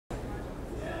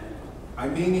I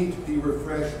may need to be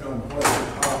refreshed on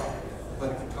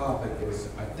what the topic is.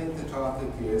 I think the topic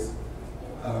is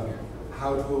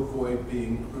how to avoid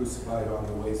being crucified on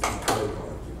the waste and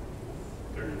boulevard.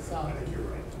 I think you're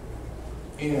right.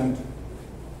 And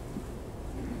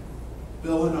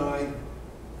Bill and I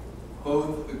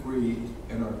both agreed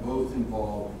and are both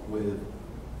involved with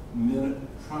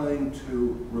trying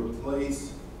to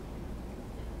replace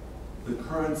the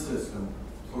current system,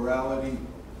 plurality,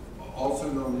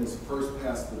 also known as first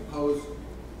past the post,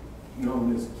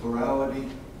 known as plurality,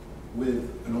 with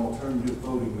an alternative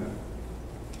voting method.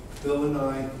 Bill and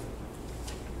I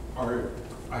are,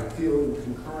 I feel, in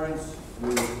concurrence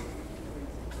with,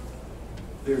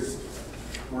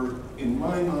 in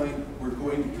my mind, we're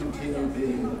going to continue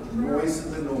being noise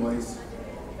of the noise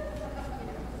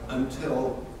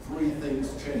until three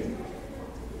things change.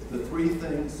 The three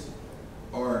things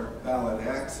are ballot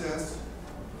access,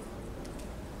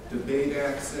 debate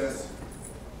access,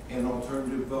 and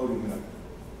alternative voting method.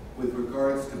 With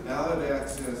regards to ballot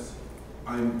access,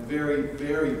 I'm very,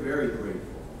 very, very grateful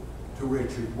to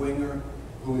Richard Winger,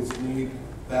 who has made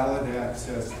ballot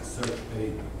access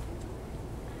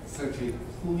such a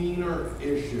cleaner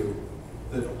issue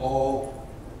that all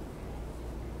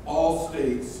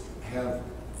states have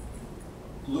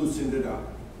loosened it up.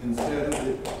 Instead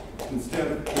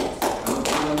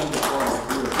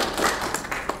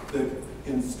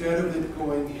of it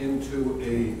going into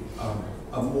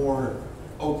a more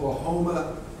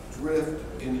Oklahoma drift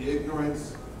in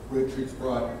ignorance, Richard's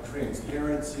brought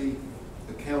transparency,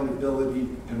 accountability,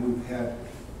 and we've had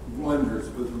wonders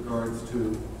with regards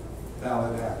to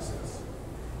ballot access.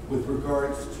 With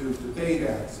regards to debate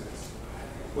access,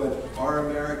 what Our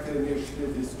America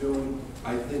Initiative is doing,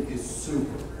 I think, is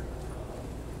super.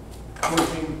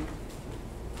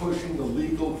 Pushing the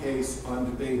legal case on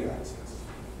debate access.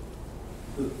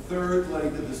 The third leg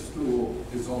of the stool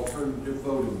is alternative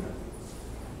voting methods.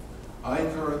 I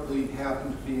currently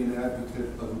happen to be an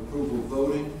advocate of approval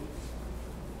voting.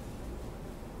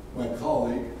 My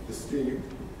colleague, esteemed,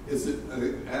 is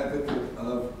an advocate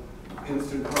of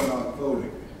instant runoff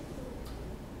voting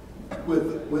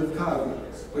with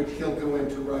caveats, which he'll go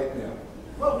into right now.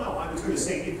 Well, no, I was going to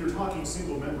say, if you're talking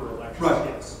single-member elections, right.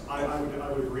 Yes, I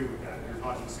would agree with that. If you're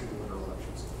talking single-member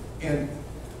elections. And,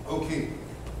 okay,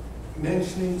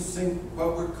 mentioning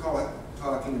what we're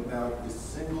talking about is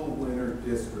single winner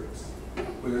districts,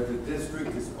 where the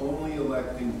district is only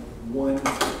electing one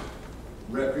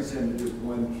representative,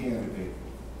 one candidate.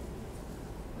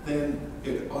 Then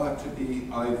it ought to be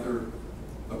either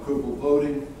approval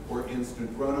voting or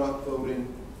instant runoff voting.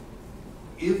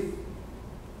 If,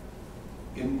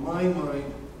 in my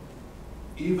mind,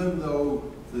 even though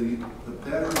the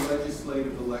better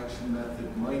legislative election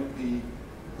method might be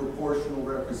proportional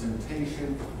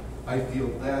representation, I feel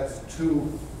that's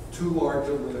too large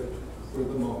a lift for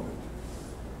the moment,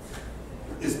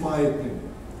 is my opinion.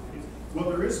 Well,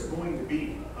 there is going to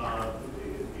be,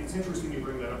 it's interesting you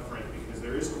bring that up, Frank, because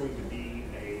there is going to be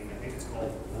I think it's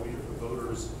called the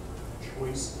Voters'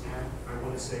 Choice Act, I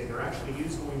want to say. There actually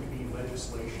is going to be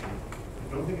legislation.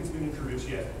 I don't think it's been introduced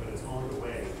yet, but it's on the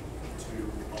way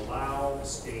to allow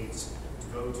states to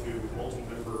go to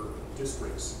multi-member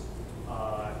districts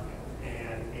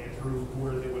and through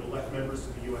where they would elect members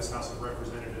to the U.S. House of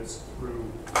Representatives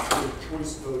through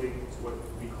choice voting, is what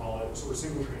we call it, or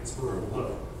single transferable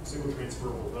vote. Single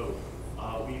transferable vote.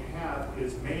 We have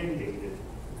is mandated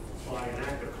by an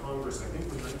act of Congress, I think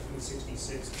from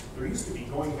 1966. There used to be,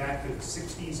 going back to the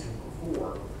 60s and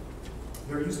before,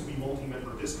 there used to be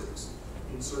multi-member districts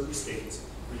in certain states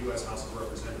for U.S. House of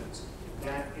Representatives.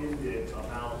 That ended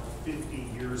about 50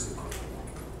 years ago.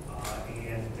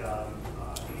 And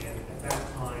at that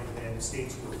time, then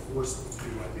states were forced to,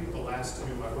 I think the last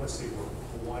two, I want to say, were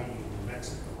Hawaii and New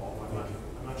Mexico.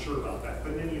 I'm not sure about that,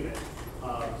 but in any event.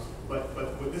 But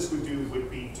what this would do would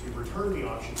be to return the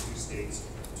option to states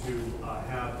to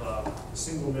have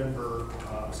single-member,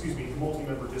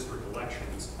 multi-member district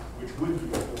elections, which would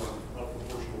be a form of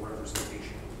proportional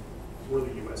representation for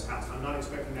the U.S. House. I'm not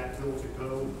expecting that bill to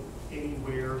go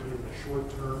anywhere in the short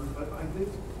term, but I think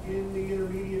in the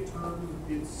intermediate term,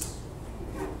 it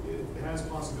has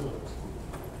possibilities.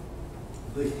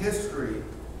 The history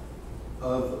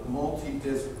of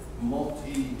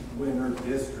multi-winner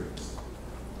districts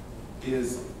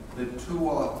is that too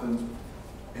often,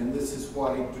 and this is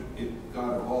why it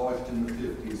got abolished in the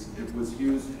 50s, it was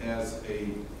used as a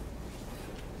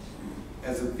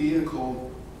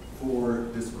vehicle for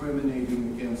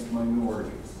discriminating against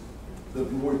minorities. The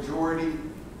majority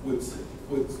would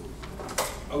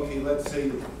okay, let's say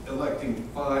you're electing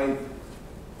 5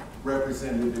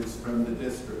 representatives from the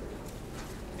district.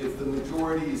 if the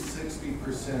majority is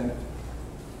 60%,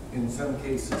 in some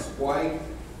cases white,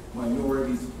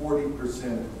 minorities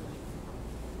 40%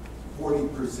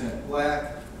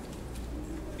 black.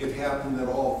 It happened that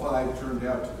all 5 turned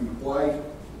out to be white.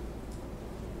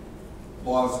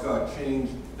 Laws got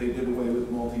changed. They did away with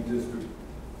multi-district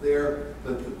there.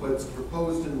 But what's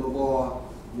proposed in the law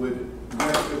would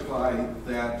rectify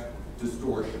that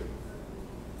distortion,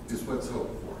 is what's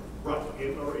hoped for.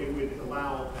 Right, or it would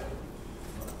allow,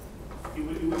 I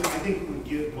think it would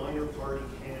give minor party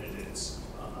candidates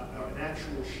an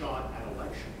actual shot at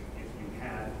election if you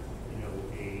had, you know,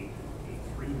 a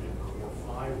 3-member or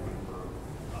 5-member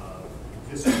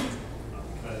district,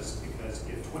 because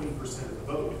if 20% of the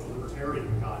vote, if the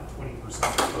Libertarian got 20%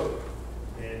 of the vote,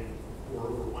 then, or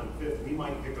 1/5, we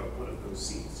might pick up one of those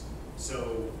seats.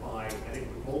 So by, I think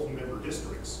with multi-member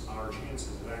districts, our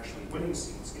chances of actually winning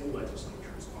seats in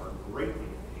legislatures are greatly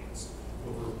enhanced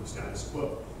over the status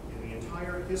quo. In the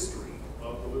entire history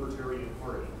of the Libertarian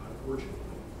Party, unfortunately,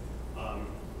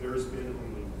 there's been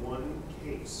only one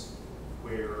case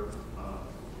where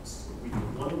we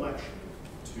did one election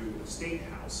to the state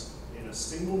house in a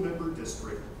single-member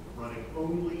district running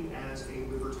only as a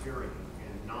Libertarian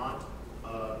and not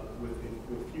with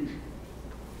fusion.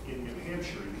 In New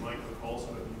Hampshire, you might recall,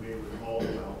 some of you may recall,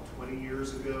 about 20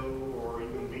 years ago, or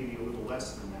even maybe a little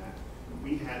less than that,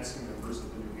 we had some members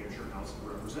of the New Hampshire House of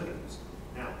Representatives.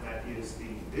 Now, that is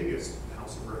the biggest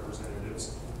House of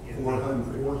Representatives in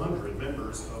 400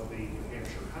 members of the New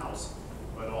Hampshire House.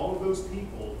 But all of those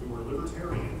people who were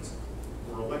Libertarians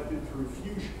were elected through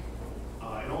fusion.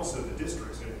 And also the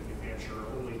districts in New Hampshire,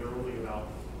 there are only about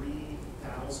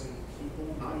 3,000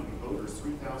 people, not even voters,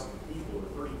 3,000 people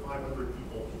or 3,500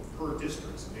 people per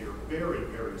district. So they are very,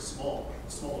 very small,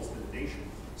 smallest in the nation,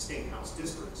 state house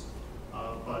districts.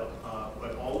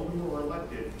 But all of them were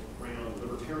elected ran on the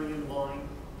Libertarian line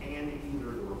and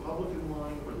either the Republican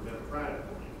line or the Democratic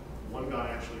line. One guy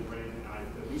actually ran,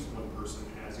 at least one person,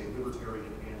 as a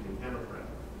Libertarian and a Democrat.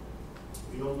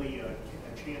 The only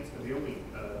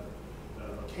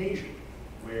occasion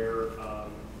where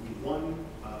we won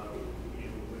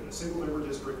in a single-member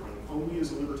district running only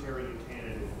as a Libertarian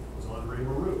candidate was Andre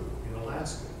Maru in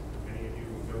Alaska. Many of you,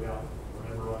 no doubt,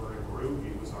 remember Andre Maru.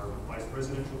 He was our vice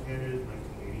presidential candidate in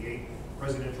 1988,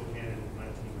 presidential candidate in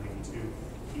 1992.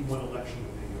 He won election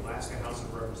with the Alaska House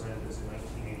of Representatives in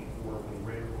 1984. When he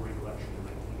ran for re-election in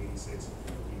 1986,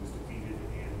 he was defeated,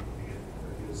 and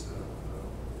his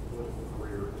political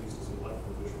career, at least as an elected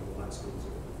official in Alaska, was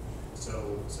over.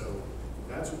 So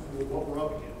that's what we're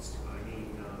up against. I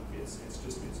mean, it's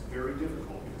very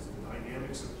difficult because of the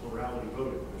dynamics of plurality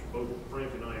voting, which both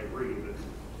Frank and I agree that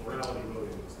plurality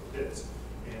voting is the bits.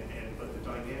 But the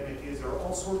dynamic is there are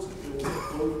all sorts of ills that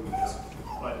flow from this.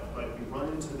 But you run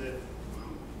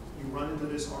into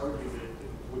this argument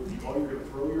with you're going to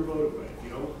throw your vote away. You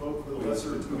don't vote for the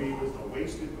lesser of two evils, the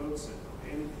wasted vote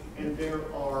syndrome. And there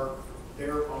are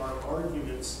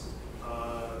arguments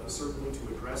certainly to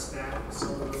address that.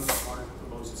 Some of them aren't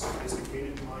the most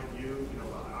sophisticated in my view. You know,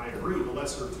 I agree the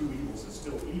lesser of two evils is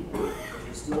still evil, but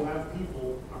you still have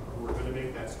people who are going to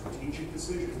make that strategic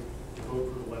decision to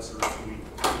vote for the lesser of two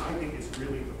evils. And I think it's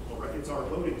really it's our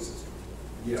voting system.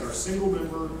 Yes. It's our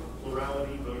single-member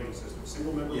plurality voting system,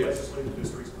 single-member legislative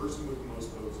districts, person with the most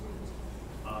votes wins,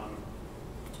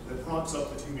 that props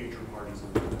up the two major parties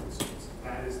in the United States.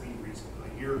 That is the reason. I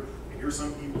hear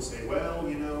some people say, well,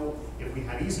 you know, if we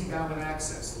had easy ballot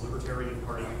access, the Libertarian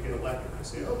Party could get elected. I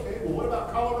say, okay, well, what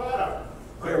about Colorado?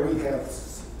 Where we have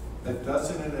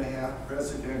 12.5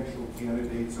 presidential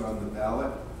candidates on the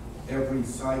ballot every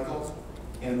cycle,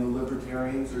 and the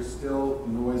Libertarians are still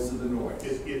noise of the noise.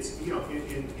 It's you know,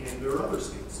 and there are other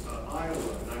states, Iowa,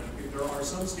 and there are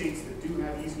some states that do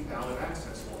have easy ballot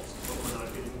access laws, but we're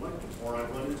not getting elected. Or I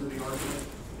run into the argument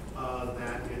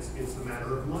that it's a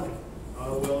matter of money.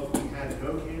 Well, if we had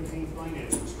no campaign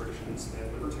finance restrictions, then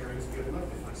Libertarians would get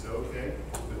elected. I said, okay,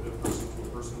 the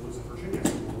person lives in Virginia. I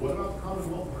said, well, what about the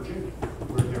Commonwealth of Virginia,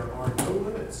 where there are no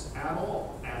limits at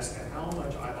all as to how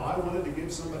much if I wanted to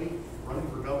give somebody running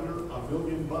for governor $1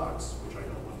 million, which I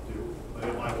don't want to do, but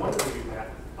if I wanted to do that,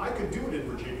 I could do it in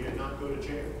Virginia and not go to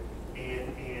jail.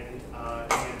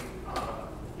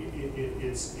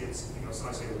 It's you know, so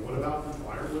I say, well, what about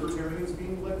why are Libertarians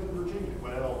being elected in Virginia?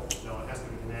 Well, no, it has to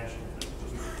be a national thing.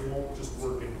 It won't just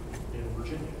work in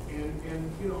Virginia.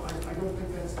 And you know, I don't think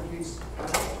that's the case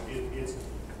at all.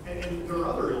 And there are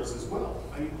other ills as well.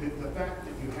 I mean, the fact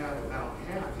that you have about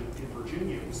half in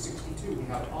Virginia was 62. We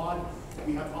have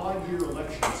odd year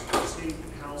elections for state,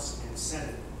 house, and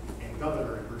senate, and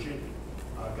governor in Virginia.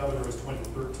 Governor was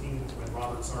 2013 when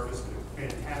Robert Sarvis did a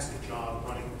fantastic job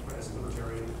running as a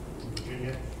Libertarian.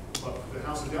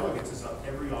 House of Delegates is up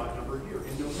every odd number year.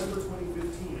 In November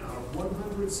 2015, out of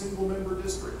 100 single-member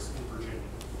districts in Virginia,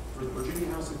 for the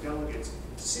Virginia House of Delegates,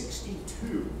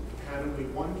 62 had only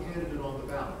one candidate on the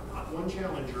ballot. Not one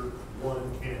challenger, one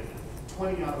candidate.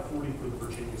 20 out of 40 for the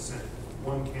Virginia Senate,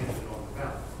 one candidate on the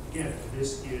ballot. Again,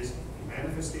 this is a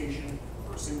manifestation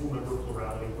of our single-member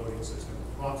plurality voting system.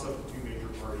 It props up the two major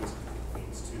parties,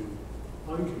 leads to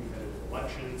uncompetitive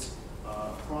elections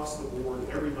across the board,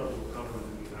 every level of government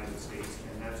in the United States,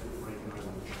 and that's what Frank and I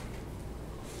want to change.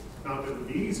 Not that it would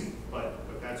be easy,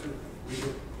 but that's what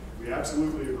we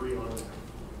absolutely agree on that.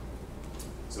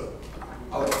 So,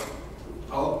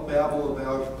 I'll babble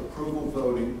about approval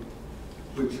voting,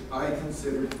 which I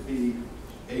consider to be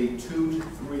a 2 to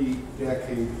 3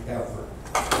 decade effort,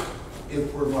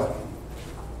 if we're lucky.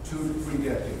 2 to 3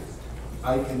 decades.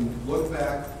 I can look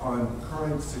back on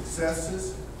current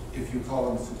successes, if you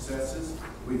call them successes.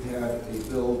 We've had a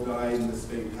bill die in the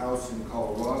State House in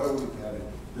Colorado. We've had a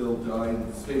bill die in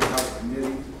the State House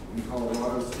Committee in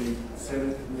Colorado, State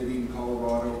Senate Committee in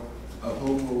Colorado, a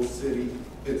home rule city.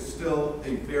 It's still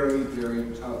a very,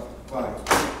 very tough fight.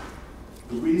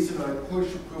 The reason I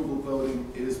push approval voting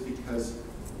is because,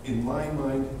 in my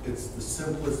mind, it's the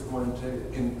simplest one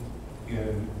to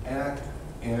enact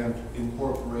and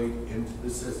incorporate into the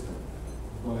system.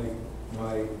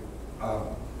 My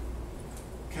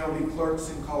county clerks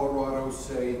in Colorado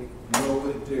say no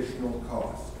additional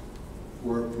cost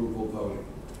for approval voting.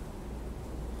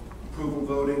 Approval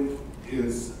voting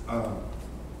is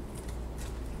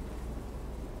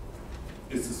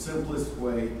it's the simplest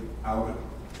way out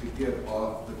to get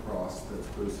off the cross that's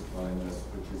crucifying us,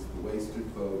 which is the wasted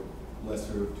vote,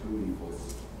 lesser of two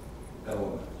evils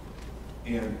element.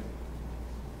 And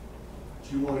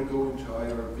do you want to go into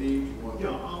IRV? Do you want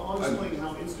I'll explain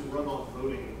how instant runoff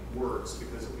voting works,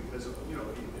 because you know,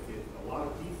 a lot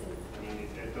of people, I mean,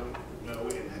 don't know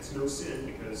it, and that's no sin,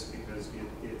 because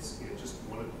it's just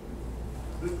one of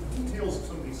the details of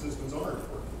some of these systems are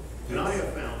important. And I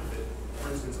have found that,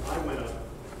 for instance, I went up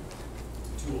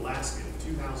to Alaska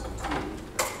in 2002.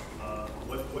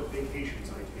 What vacations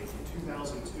I take? In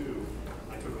 2002,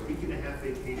 I took a week and a half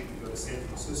vacation to go to San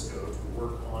Francisco to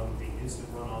work on the instant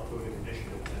runoff voting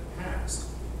initiative that passed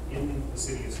in the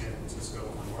city of San Francisco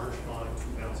on March 5,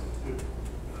 2002.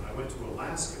 And I went to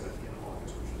Alaska in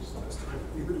August, which is the best time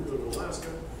of year to go to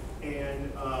Alaska.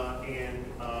 And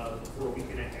for a week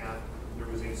and a half, there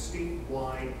was a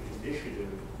statewide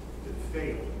initiative that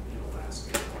failed in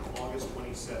Alaska on August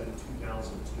 27,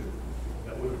 2002.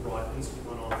 That would have brought instant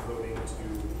runoff voting to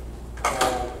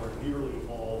all or nearly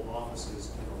all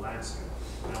offices in Alaska.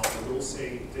 Now, I will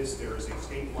say this: there is a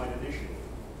statewide initiative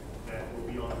that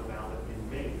will be on the ballot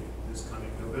in May, this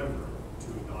coming November, to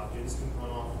adopt instant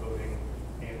runoff voting,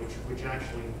 and which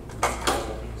actually we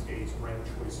call these days ranked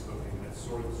choice voting. That's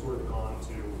sort of gone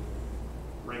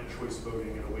to ranked choice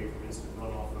voting and away from instant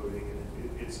runoff voting,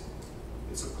 and it's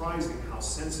surprising how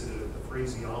sensitive the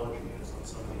phraseology is on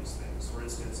some of these things. For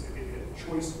instance,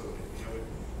 choice voting,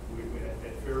 you know,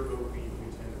 at Fair Vote we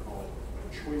tend to call it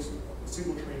a choice, a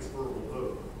single transferable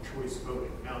vote, choice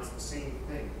voting. Now it's the same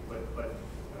thing, but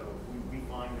we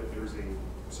find that there's a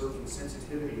certain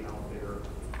sensitivity out there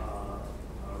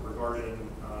regarding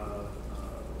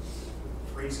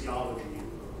phraseology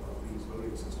of these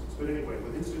voting systems. But anyway,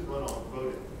 with instant runoff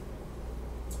voting,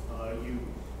 you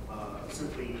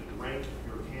simply rank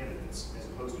your candidates as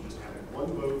opposed to just having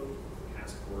one vote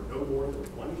cast for no more than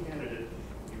one candidate.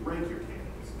 You rank your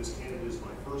candidates. This candidate is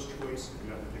my first choice.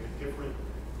 You have to pick a different.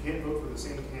 You can't vote for the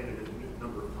same candidate a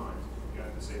number of times. You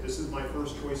have to say, this is my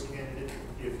first choice candidate.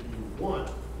 If you want,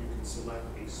 you can select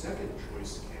a second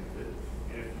choice candidate.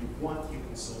 And if you want, you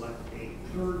can select a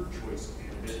third choice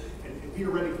candidate. And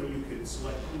theoretically, you could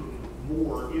select even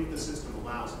more if the system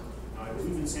allows it. Now, I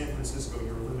believe in San Francisco,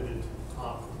 you're limited to the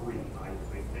top 3, I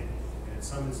think. And in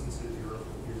some instances, you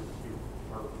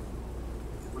are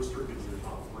restricted to your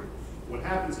top 3. What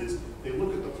happens is they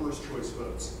look at the first choice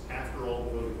votes after all the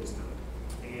voting is done.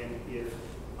 And if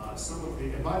some of the,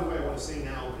 and by the way, I want to say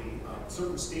now,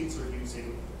 certain states are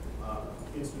using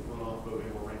instant runoff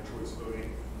voting or ranked choice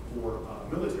voting for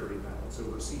military ballots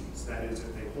overseas. That is,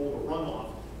 if they hold a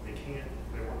runoff, they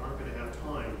aren't going to have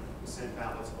time to send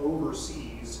ballots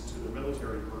overseas to the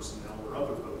military personnel or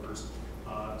other voters.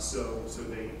 So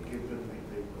they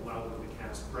allow them to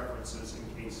cast preferences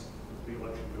in case the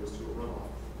election goes to a runoff,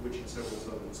 which in several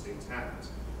southern states happens.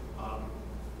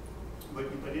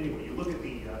 But anyway, you look at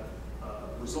the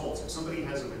results. If somebody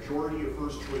has a majority of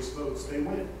first choice votes, they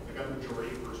win. They got a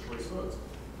majority of first choice votes.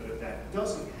 But if that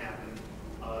doesn't happen,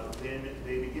 then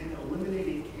they begin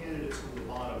eliminating candidates from the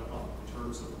bottom up in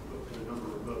terms of the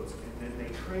number of votes, and then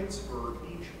they transfer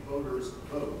each voter's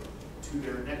vote to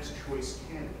their next choice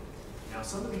candidate. Now,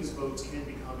 some of these votes can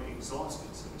become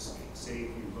exhausted, so to speak. Say if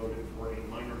you voted for a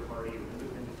minor party or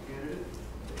independent candidate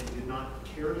and did not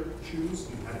care to choose,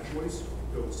 you had a choice,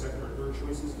 go with second or third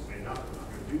choices, you say, no, I'm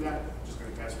not going to do that, I'm just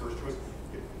going to cast first choice.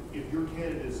 If your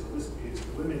candidate is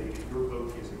eliminated, your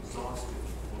vote is exhausted,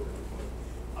 quote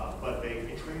unquote. But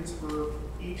they transfer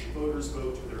each voter's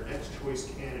vote to their next choice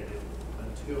candidate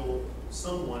until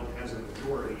someone has a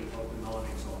majority of the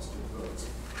non-exhausted votes.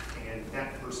 And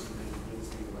that person then wins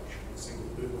the election.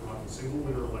 We're talking single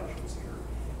winner elections here.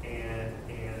 And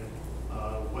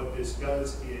what this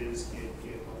does is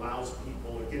it allows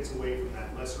people, it gets away from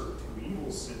that lesser of two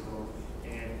evils syndrome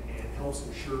and helps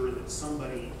ensure that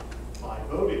somebody, by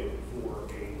voting for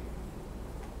a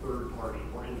third party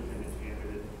or independent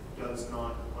candidate, does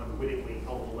not unwittingly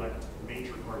help elect the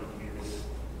major party candidate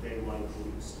they like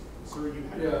least. Sir, you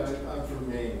had I'm from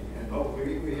Maine, and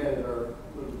we had our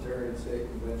Libertarian state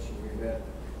convention. We had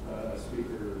a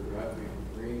speaker who happened to be from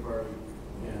the Green Party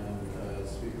and a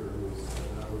speaker who was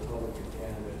a Republican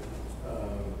candidate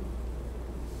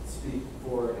speak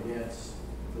for and against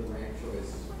the ranked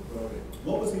choice voting.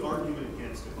 What was the argument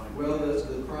against it? Well,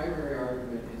 the primary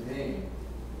argument in Maine,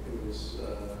 it was a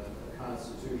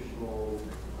constitutional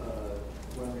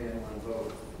one man, one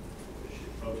vote issue.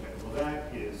 Okay, well that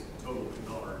is total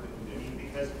canard. I mean,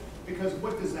 because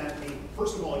what does that mean?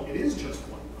 First of all, it is just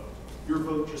one vote. Your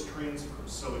vote just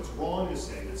transfers. So it's wrong to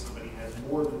say that somebody has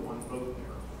more than one vote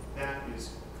there. That is,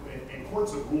 and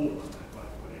courts have ruled on that, by the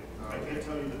way. I can't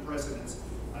tell you the precedents,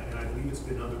 and I believe it's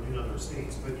been in other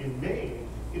states, but in Maine,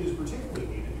 it is particularly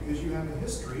needed because you have a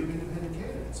history of independent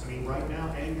candidates. I mean, right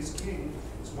now, Angus King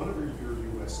is one of your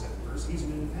U.S. senators. He's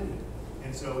an independent.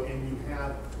 And so, and you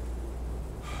have,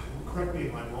 correct me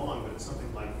if I'm wrong, but it's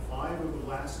something like 5 of the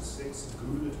last 6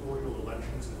 gubernatorial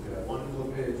elections have been won.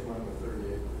 Page one with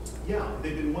 38%. Yeah,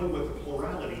 they've been won with a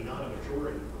plurality, not a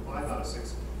majority. 5 out of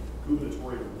 6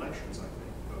 gubernatorial elections, I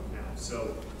think, now.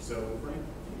 So Frank?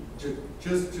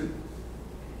 Just to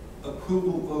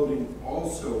approval voting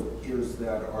also hears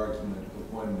that argument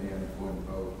of one man, one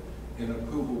vote. And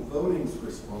approval voting's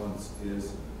response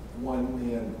is one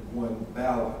man, one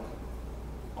ballot.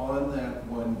 On that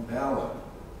one ballot,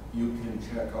 you can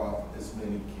check off as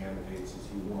many candidates as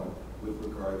you want with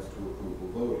regards to approval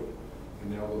voting.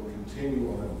 And now we'll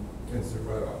continue on. Mr.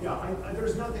 Rudoff. Yeah,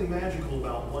 there's nothing magical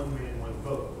about one man, one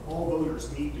vote. All voters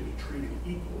need to be treated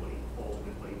equally,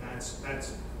 ultimately. That's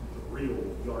the real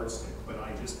yardstick. But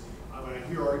when I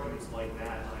hear arguments like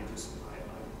that, I'm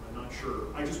not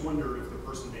sure. I just wonder if the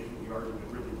person making the argument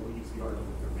really believes the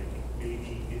argument they're making.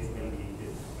 Maybe it is, maybe he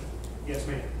didn't. Yes,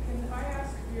 ma'am. Can I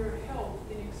ask your help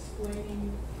in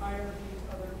explaining hierarchy to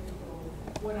other people?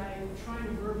 When I'm trying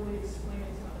to verbally explain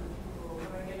it to other people,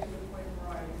 when I get to the point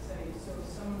where I say, so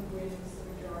someone wins the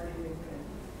majority, they win.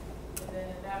 And then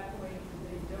at that point, if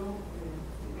they don't win,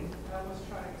 I always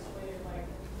try to explain it like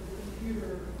the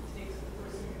computer takes the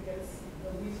person who gets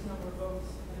the least number of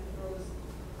votes and throws.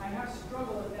 I have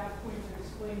struggled at that point to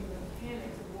explain the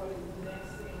mechanics of what is the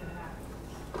next thing that happens.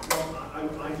 Well,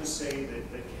 I just say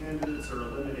that candidates are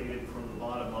eliminated from the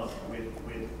bottom up with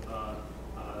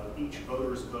each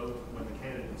voter's vote when the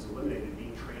candidate is eliminated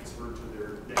being transferred to their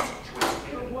next choice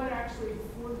candidate.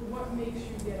 But what makes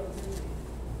you get eliminated?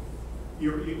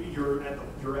 You're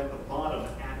at the bottom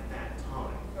at that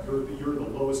time. You're the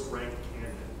lowest ranked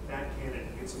candidate. That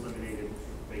candidate gets eliminated.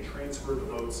 They transfer the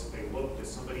votes. They look,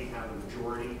 does somebody have a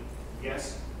majority?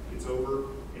 Yes, it's over.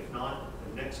 If not,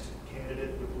 the next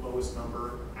candidate with the lowest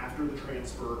number, after the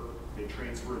transfer, they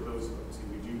transfer those votes.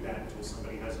 And we do that until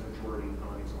somebody has a majority of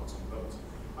non-exhausted votes.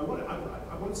 I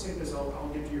want to say this, I'll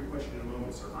get to your question in a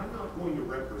moment, sir. I'm not going to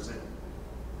represent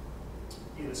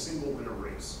in a single winner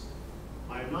race.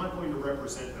 I'm not going to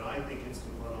represent that I think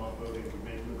instant runoff voting would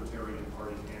make Libertarian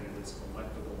Party candidates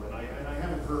electable. And I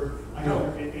haven't heard,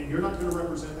 and you're not going to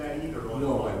represent that either.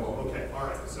 No, I won't. Okay, all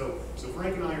right. So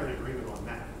Frank and I are in agreement on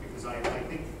that, because I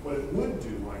think what it would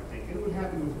do, and it would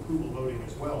happen with approval voting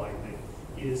as well, I think,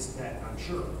 is that, I'm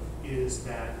sure, is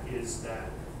that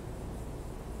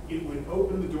it would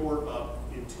open the door up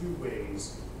in 2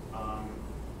 ways.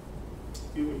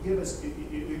 It would give us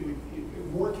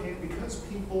because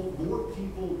more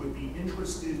people would be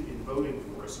interested in voting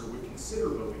for us or would consider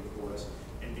voting for us,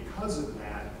 and because of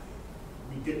that,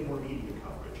 we get more media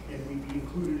coverage and we'd be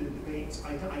included in debates.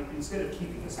 Instead of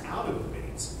keeping us out of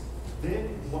debates,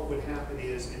 then what would happen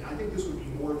is, and I think this would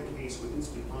be more the case with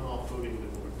instant runoff voting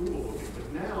than with approval voting, but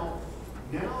now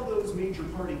those major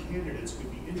party candidates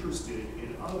would be interested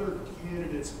in other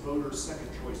candidates' voters' second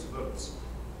choice votes.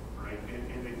 Right? right?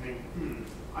 And they think,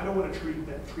 I don't want to treat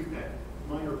that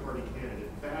minor party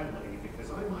candidate badly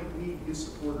because I might need his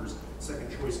supporters' second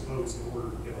choice votes in order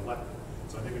to get elected.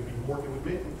 So I think it would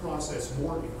make the process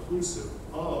more inclusive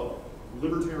of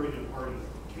Libertarian Party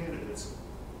candidates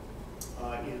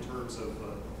in terms of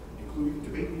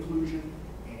debate inclusion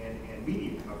and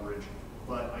media coverage.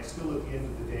 But I still, at the end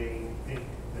of the day, think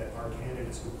that our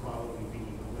candidates would probably be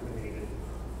eliminated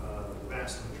the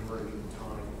vast majority of the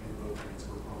time in the vote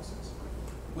transfer process.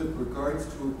 With regards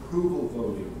to approval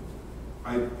voting,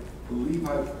 I believe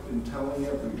I've been telling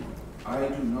everyone, I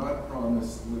do not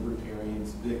promise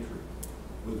libertarians victory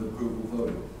with approval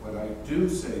voting. What I do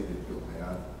say that you'll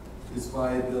have is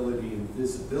viability and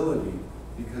visibility,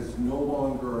 because no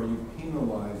longer are you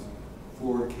penalized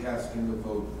for casting a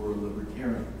vote for a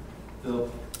libertarian.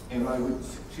 And I would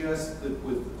suggest that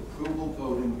with approval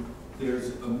voting, there's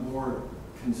a more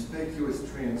conspicuous,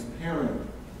 transparent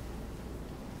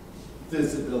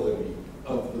visibility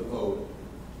of the vote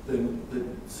that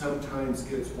sometimes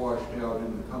gets washed out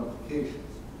in the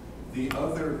complications. The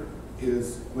other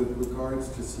is, with regards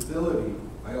to civility,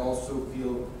 I also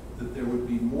feel that there would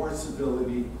be more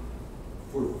civility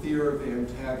for fear of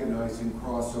antagonizing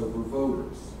crossover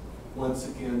voters. Once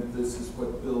again, this is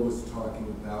what Bill was talking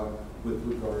about with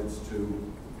regards to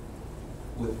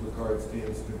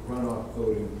instant runoff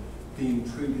voting being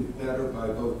treated better by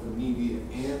both the media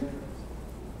and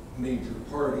major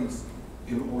parties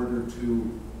in order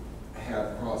to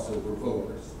have crossover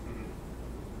voters.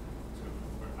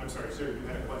 I'm sorry, sir, you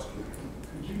had a question.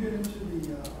 Could you get into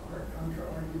the contra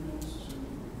arguments to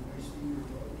wasting your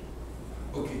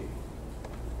vote? Okay.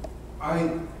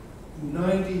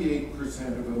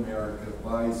 98% of America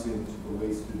buys into the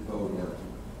wasted vote argument.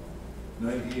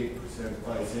 98%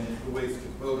 buys into the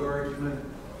wasted vote argument.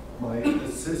 My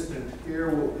assistant here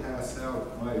will pass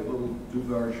out my little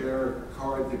Duverger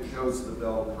card that shows the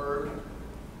bell curve.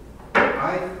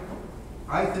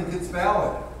 I think it's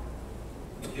valid.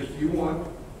 If you want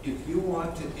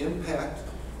to impact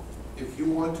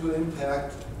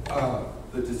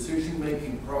the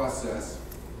decision-making process,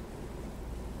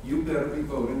 you better be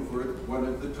voting for one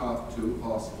of the top two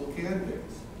possible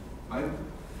candidates.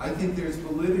 I think there's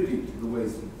validity to the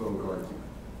wasted vote argument.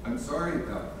 I'm sorry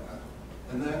about that.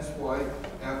 And that's why,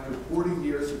 after 40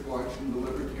 years of watching the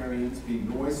Libertarians be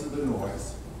noise of the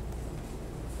noise,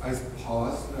 I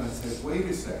paused and I said, wait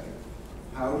a second,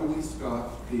 how do we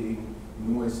stop being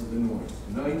noise of the noise?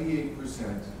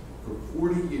 98% for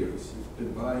 40 years has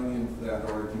been buying into that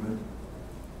argument.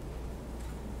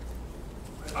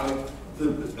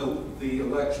 The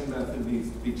election method needs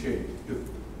to be changed.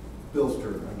 Bill's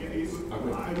turn.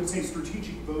 I would say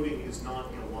strategic voting is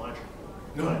not illogical.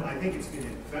 No. But I think it's been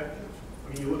ineffective. I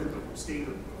mean, you look at the state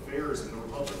of affairs in the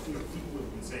Republic, people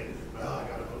have been saying, I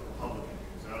got to vote Republican.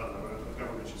 The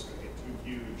government's just going to get too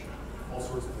huge. All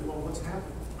sorts of things. Well, what's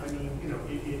happened? I mean,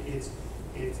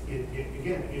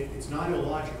 it's not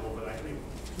illogical, but I think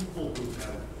people who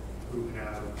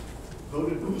have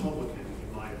voted Republican,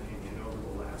 in my opinion, over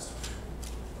the last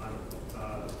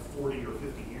 40 or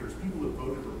 50 years, people have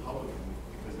voted Republican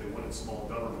because they wanted small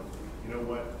government. You know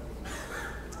what?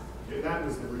 That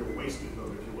was the real wasted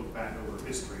vote if you look back over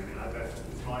history. I mean, that's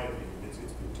my opinion. It's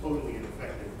been totally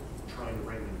ineffective trying to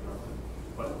rein in government.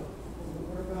 But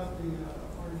what about the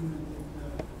argument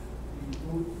that the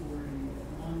vote for a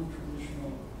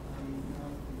non-traditional,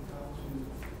 not the top two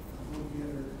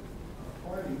vote-getter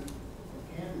party or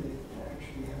candidate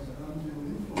actually has an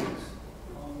undue influence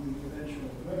on the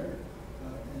eventual winner?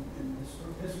 And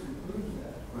history proves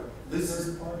that. Right.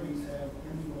 Third parties have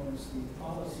influenced the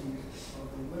policies of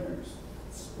the winners.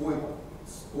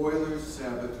 Spoilers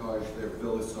sabotage their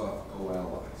philosophical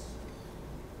allies.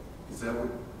 Is that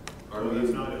what?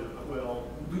 that's not a, well.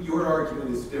 Your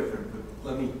argument is different,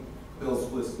 but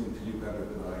Bill's listening to you better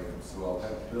than I am, so I'll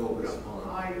have Bill respond.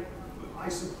 I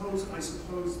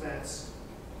suppose that's.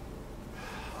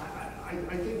 I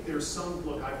think there's some,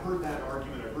 look, I've heard that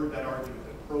argument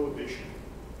that prohibition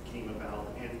came about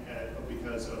and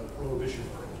because of prohibition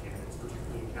party candidates,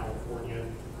 particularly in California,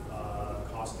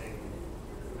 costing,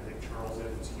 I think, Charles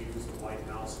Evans Hughes the White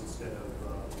House instead of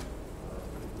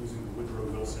losing to Woodrow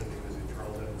Wilson because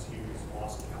Charles Evans Hughes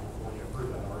lost California. I've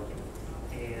heard that argument.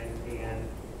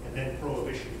 And then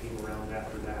prohibition came around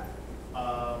after that.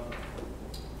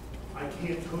 I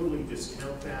can't totally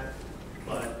discount that,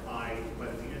 but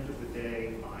at the end of the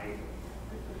day,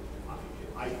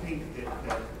 I think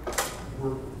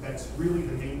that's really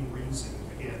the main reason,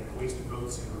 again, the wasted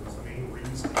vote syndrome is the main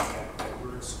reason that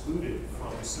we're excluded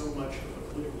from so much of the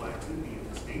political activity in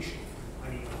this nation. I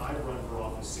mean, I've run for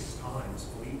office 6 times,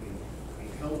 believe me. I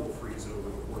mean, hell will freeze over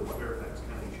before the Fairfax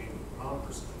County Chamber of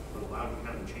Commerce, the Loudoun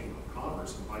County Chamber of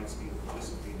Commerce invites me to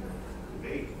participate in the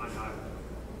debate, my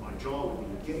jaw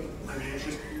would be agape. I mean, it's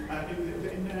just,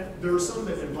 there are some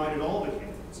that invited all the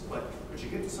candidates, but you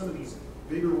get to some of these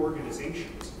bigger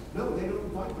organizations, no, they don't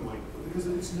invite the mic because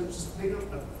it's just,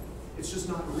 it's just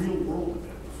not real world to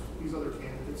them. These other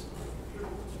candidates, they're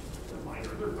minor,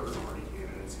 they're third-party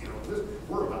candidates. You know,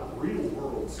 we're about real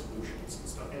world solutions and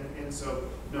stuff. And so,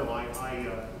 no, I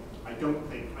don't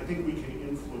think. I think we can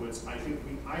influence. I actually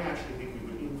think we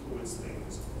would influence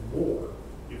things more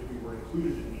if we were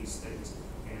included in these things,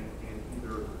 and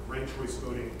either ranked choice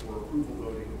voting or approval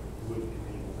voting would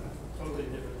enable that. Totally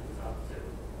different from top two.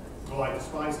 Well, I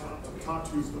despise top two.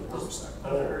 Top two is the worst.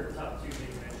 I've heard top two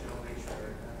being mentioned. I'll make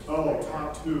sure. Oh,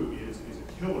 top two is a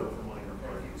killer for minor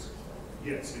parties.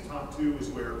 Yes, and top two is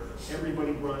where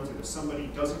everybody runs, and if somebody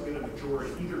doesn't get a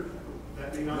majority, either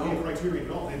that may not be a criterion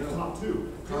at all. They top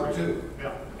two. Top two.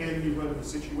 Yeah, and you run into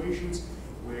situations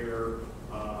where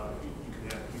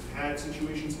you've had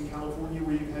situations in California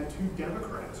where you've had two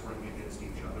Democrats running against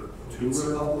each other. Two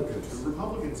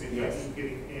Republicans, and yes. and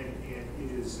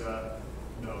it is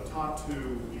no, top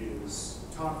two is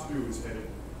headed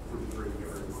for the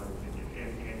graveyard in my opinion,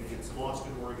 and it's lost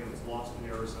in Oregon, it's lost in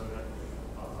Arizona.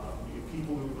 A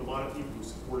lot of people who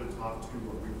supported top two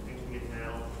are rethinking it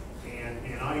now, and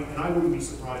I wouldn't be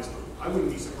surprised. I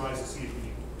wouldn't be surprised to see it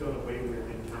be done away with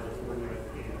in California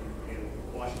and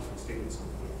Washington State at some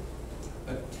point.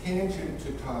 A tangent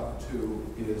to top two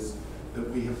is that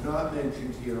we have not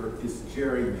mentioned here is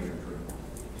gerrymandering.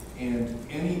 And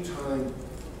anytime,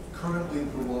 currently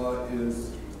the law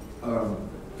is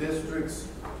districts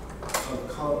of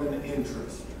common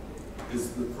interest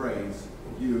is the phrase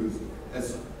used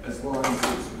as long as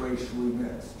it's racially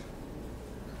mixed.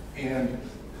 And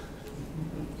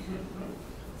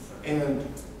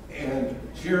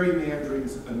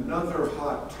gerrymandering's another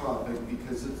hot topic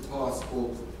because it's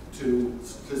possible to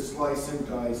slice and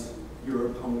dice your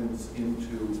opponents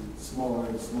into smaller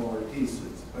and smaller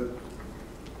pieces. But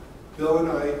Bill and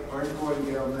I aren't going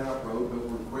down that road, but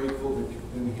we're grateful that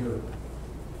you've been here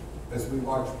as we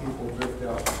watch people drift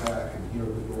out the back and hear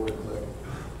the door click.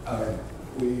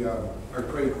 We are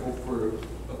grateful for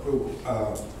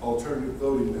alternative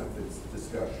voting methods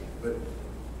discussion. But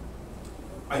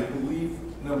I believe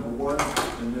number one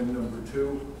and then number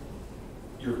two,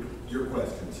 your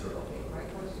question, sir. Okay, my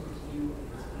question to you is,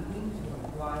 you need to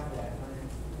imply that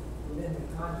within the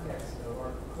context of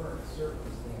our current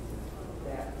circumstances,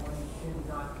 that one should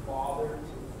not bother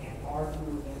to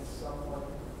argue against someone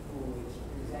who is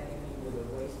presenting me with a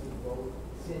wasted vote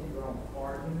syndrome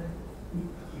argument?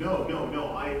 No.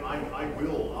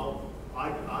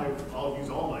 I'll use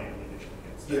all my ammunition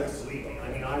against that. Yes. Believe me.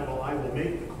 I mean, I will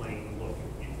make the claim. Look,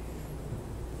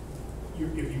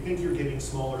 if you think you're getting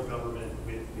smaller government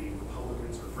with the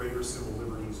Republicans or greater civil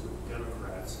liberties with the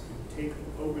Democrats,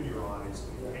 open your eyes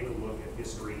and take a look at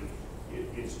history.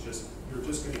 It's just you're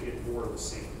just going to get more of the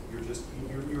same.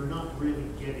 You're not really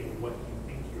getting what you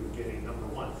think you're getting. Number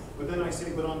one. But then I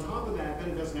say, but on top of that, then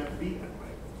it doesn't have to be that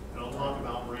way. And I'll talk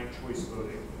about ranked choice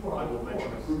voting. I will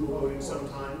mention approval voting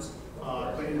sometimes,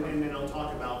 and then I'll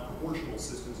talk about proportional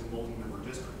systems in multi-member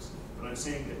districts. But I'm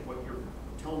saying that what you're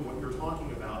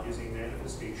talking about is a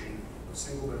manifestation of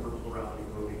single-member plurality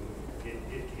voting.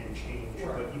 It can change,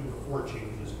 but even before it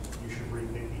changes, you should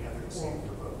rethink the efficacy of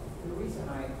your vote. The reason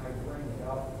I bring it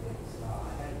up is I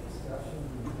had a discussion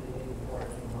the day before I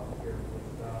came up here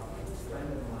with a friend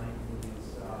of mine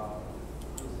who's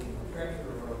the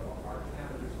treasurer of our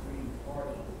county's Green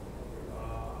Party.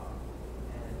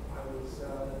 And I was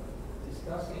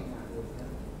discussing that with him,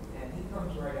 and he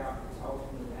comes right out and tells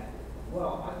me that,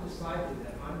 well, I've decided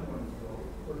that I'm going to vote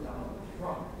for Donald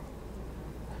Trump.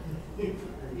 Excuse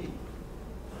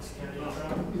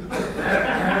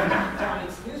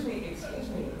me.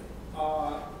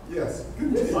 Yes.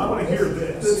 I want to hear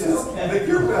this.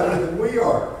 You're better than we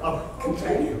are.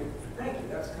 Continue. Thank you,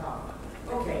 that's common.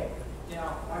 Okay,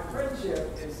 now, my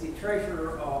friendship is the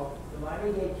treasurer of the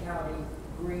Miami-Dade County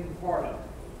Green Party.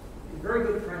 He's a very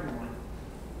good friend of mine.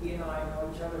 He and I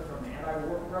know each other from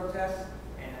anti-war protests,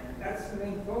 and that's the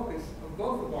main focus of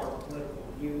both of our political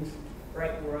views,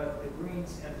 right, where the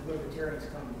Greens and the Libertarians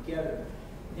come together.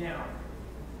 Now,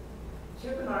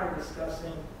 Chip and I are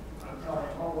discussing, I'm telling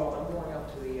him, oh, well, I'm going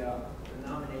up to the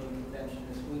nominating convention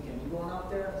this weekend. You going up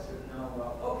there? I said, no.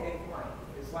 Okay, fine.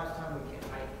 This last time we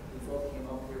both came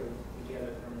up here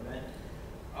together for an event.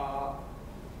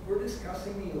 We're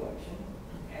discussing the election,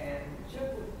 and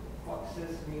Chip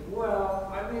says to me, well,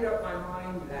 I made up my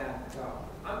mind that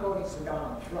I'm voting for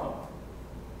Donald Trump.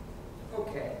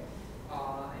 Okay.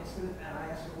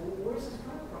 I asked her, well, where's this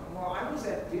coming from? Well, I was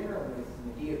at dinner with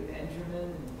Medea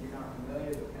Benjamin, if you're not familiar,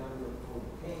 the founder of Code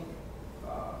Pink,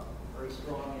 very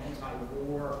strong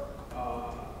anti-war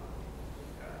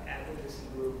advocacy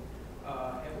group.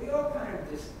 And we all kind of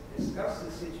discussed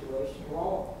the situation. We're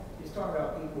all just talking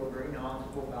about people who are very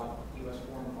knowledgeable about U.S.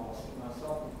 foreign policy,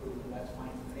 myself included, and that's my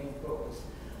main focus.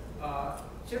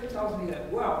 Chip tells me that,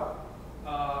 well,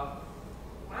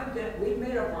 we've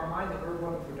made up our mind that we're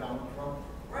voting for Donald Trump.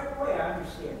 Right away, I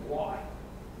understand why.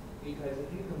 Because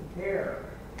if you compare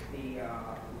the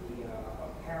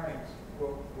apparent,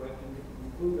 what you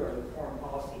include are the foreign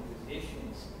policy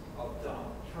positions of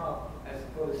Donald Trump as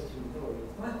opposed to Hillary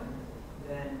Clinton,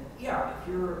 then yeah, if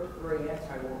you're very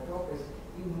anti-war focused,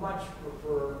 you much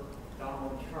prefer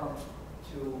Donald Trump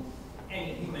to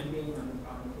any human being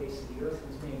on the face of the earth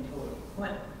who's named Hillary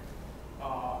Clinton.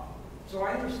 So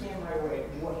I understand right away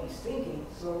what he's thinking.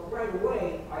 So right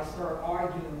away, I start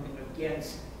arguing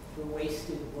against the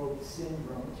wasted vote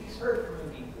syndrome, which he's heard from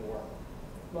me before.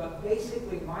 But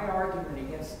basically, my argument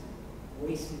against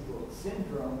wasted vote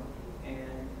syndrome,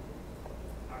 and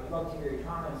I would love to hear your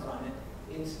comments on it,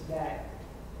 is that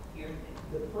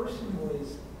the person who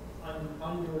is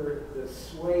under the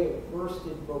sway of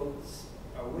wasted vote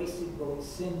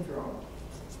syndrome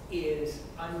is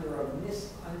under a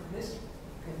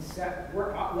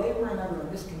laboring under a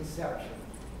misconception,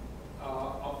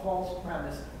 a false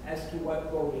premise as to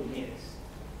what voting is.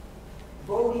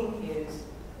 Voting is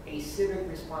a civic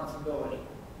responsibility.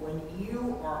 When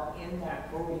you are in that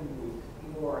voting booth,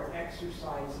 you are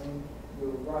exercising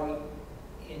your right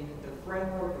in the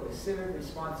framework of a civic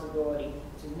responsibility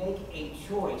to make a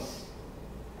choice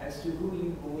as to who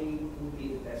you believe would be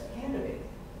the best candidate.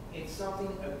 It's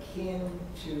something akin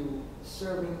to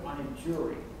serving on a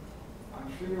jury. I'm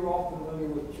sure you're all familiar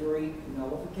with jury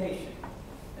nullification.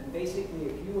 And basically,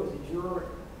 if you as a juror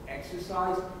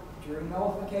exercise jury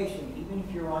nullification, even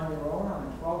if you're on your own on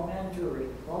a 12-man jury,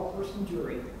 12-person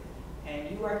jury, and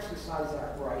you exercise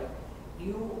that right,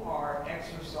 you are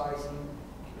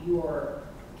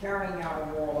carrying out a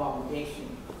moral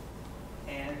obligation.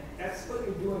 And that's what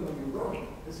you're doing when you're voting.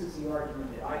 This is the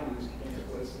argument that I use against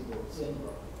wasted vote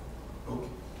syndrome. Okay.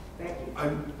 Thank you.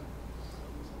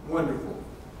 Wonderful.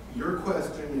 Your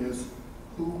question is,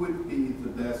 who would be the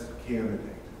best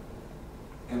candidate?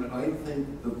 And I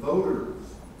think the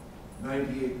voters,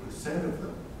 98% of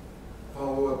them,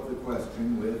 follow up the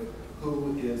question with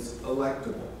who is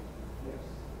electable. Yes.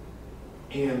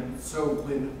 And so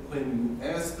when you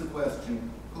ask the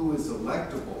question, who is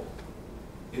electable,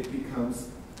 it becomes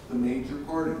the major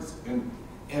parties. And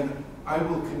I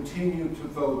will continue to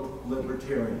vote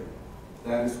Libertarian.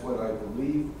 That is what I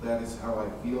believe, that is how I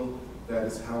feel, that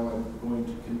is how I'm going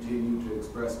to continue to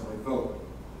express my vote.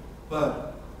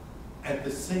 But at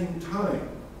the same time,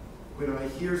 when I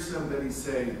hear somebody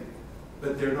say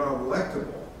that they're not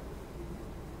electable,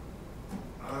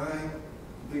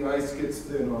 the ice gets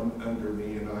thin under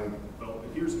me, and Well,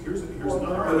 here's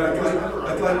another but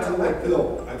I'd like to let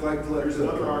Bill. There's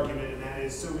another argument, and that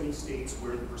is so many states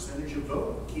where the percentage of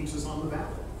vote keeps us on the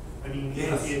ballot. I mean,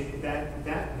 yes.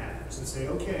 that matters. And say,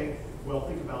 okay, well,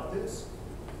 think about this.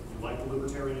 You like the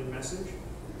libertarian message?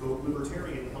 Vote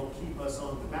Libertarian to help keep us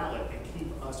on the ballot and keep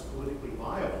us politically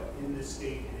viable in this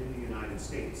state and in the United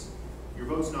States. Your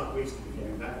vote's not wasted if you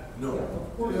do that. No. Yeah,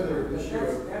 of course,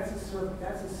 that's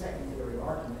a secondary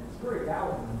argument. It's very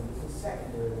valid, but it's a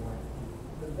secondary one.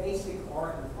 The basic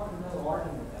argument, the fundamental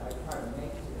argument that I try to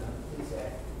make to them is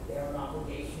that they have an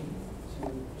obligation to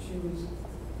choose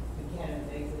the candidate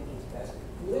they think is best.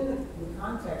 Within the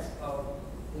context of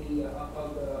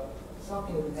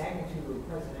something of the magnitude of a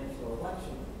presidential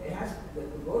election, the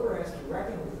voter has to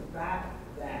reckon with the fact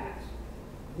that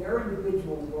their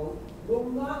individual vote will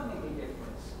not make a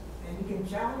difference. And you can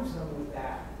challenge them with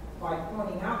that by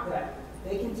pointing out that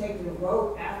they can take their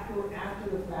vote after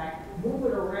the fact, move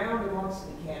it around amongst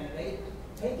the candidate,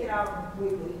 take it out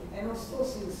completely, and they'll still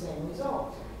see the same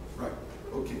result. Right.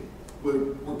 Okay. We're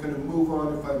going to move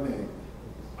on, if I may.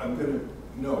 I'm going to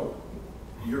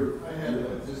I had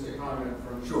just a comment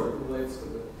from Sure. relates to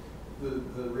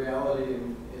the reality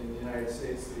in the United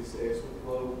States these days with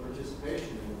low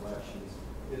participation in elections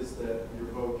is that your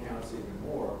vote counts even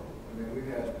more. I mean,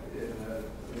 we've had in a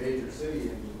major city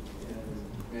in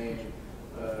Maine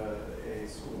a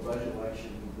school budget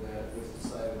election that was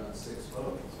decided on 6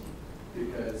 votes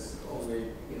because only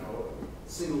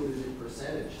single-digit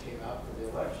percentage came out for the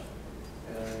election.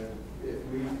 And if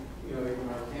we even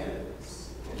our candidates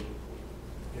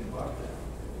can buck that,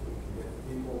 we can get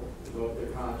people to vote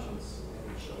their conscience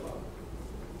and show up.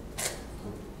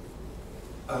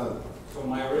 So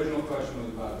my original question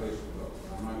was about basic vote.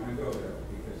 I'm not going to go there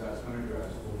because that's going to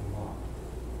address what we want.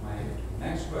 My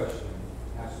next question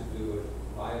has to do with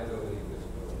viability and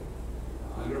visibility.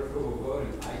 Under approval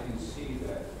voting, I can see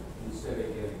that instead of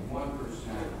getting 1%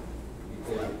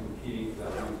 because you're competing for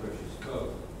that one precious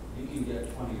vote, you can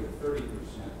get 20 or 30%.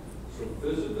 So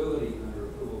visibility under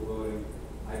approval voting,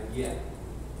 I get.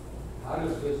 How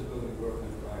does visibility work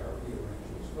under IRP or ranked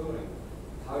choice voting?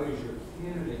 How does your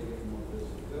candidate get more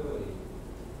visibility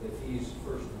if he's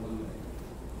first eliminated?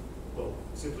 Well,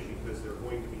 simply because there are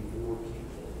going to be more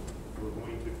people who are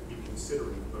going to be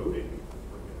considering voting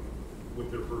for him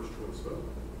with their first choice vote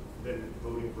than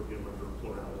voting for him under a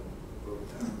plurality vote.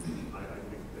 I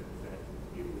think that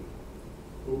it would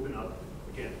open up,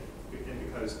 again, and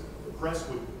because the press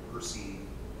would perceive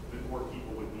that more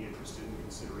people would be interested in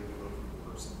considering the vote for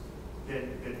the person,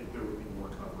 then there would be more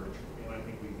coverage, and I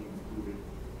think we'd be included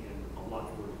in a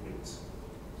lot more debates.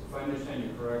 So if I understand you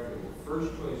correctly, the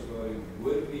first choice voting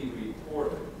would be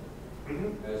reported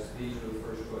as these are the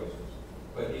first choices,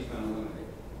 but he's been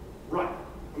eliminated. Right.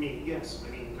 I mean, yes. I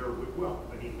mean, there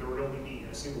would only be in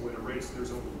a single winner race.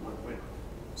 There's only one winner.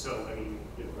 So I mean,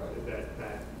 you know,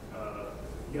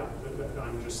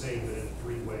 I'm just saying that in a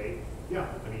three-way. Yeah.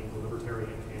 I mean, the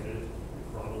Libertarian candidate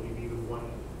would probably be the one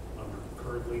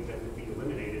currently that would be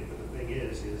eliminated. But the thing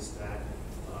is that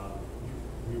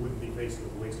we wouldn't be faced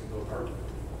with a wasted vote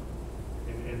argument,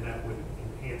 and that would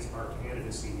enhance our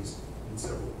candidacies in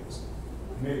several ways.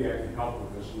 Maybe I can help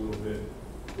with this a little bit.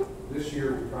 This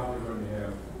year, we're probably going to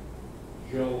have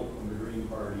Jill from the Green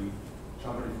Party,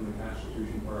 somebody from the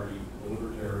Constitution Party, the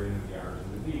Libertarian, and the R's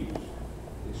and the D's.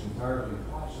 It's entirely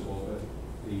possible that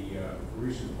the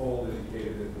recent poll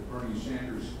indicated that the Bernie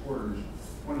Sanders supporters,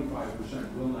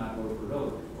 25% will not vote for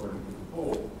Hillary, according to the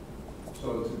poll. So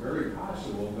it's very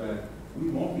possible that we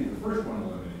won't be the first one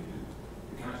eliminated.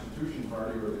 The Constitution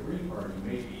Party or the Green Party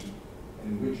may be,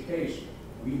 in which case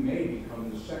we may become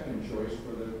the second choice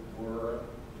for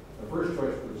the first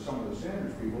choice for some of the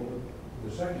Sanders people,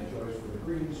 the second choice for the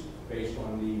Greens based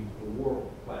on the war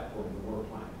platform, the war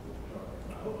plan.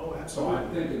 Oh, absolutely. So I'm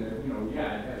thinking that, you know,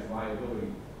 yeah, it has viability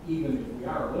even if we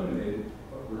are eliminated,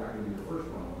 but we're not going to be the first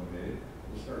one eliminated.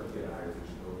 We'll start to get a higher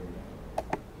visibility.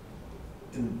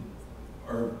 And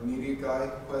our media guy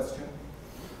question?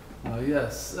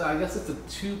 Yes, I guess it's a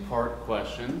two-part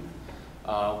question.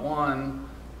 One,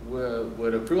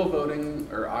 would approval voting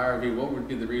or IRV, what would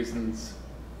be the reasons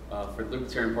for the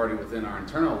Libertarian Party within our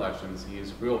internal elections to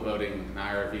use approval voting and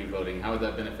IRV voting? How would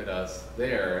that benefit us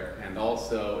there? And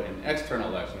also in external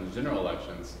elections, general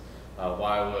elections,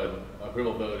 why would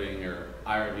approval voting or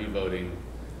IRV voting,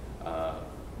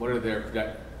 what are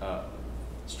their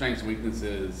strengths and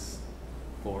weaknesses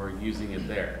for using it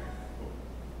there?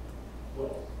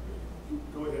 Well,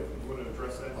 go ahead. You want to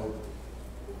address that?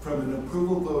 From an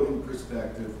approval voting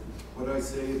perspective, what I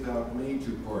say about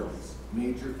major parties,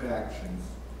 major factions,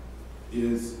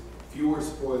 is fewer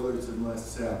spoilers and less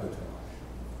sabotage.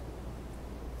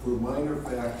 For minor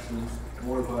factions,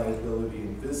 more viability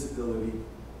and visibility.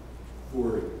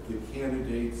 For the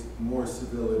candidates, more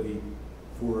civility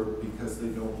because they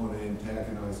don't want to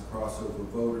antagonize crossover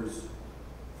voters.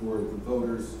 For the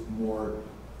voters,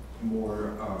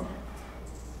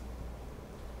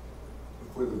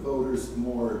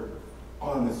 more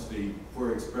honesty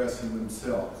for expressing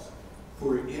themselves.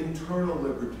 For internal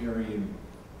libertarian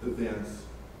events,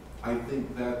 I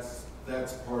think that's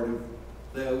part of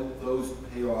those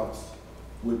payoffs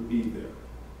would be there.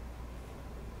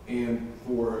 And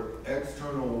for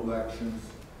external elections,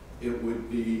 it would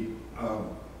be,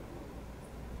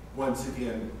 once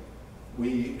again,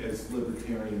 we as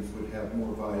libertarians would have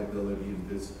more viability and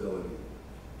visibility.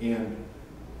 And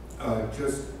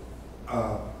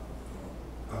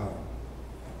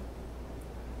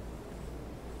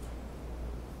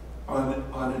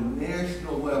on a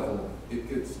national level, it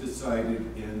gets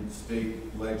decided in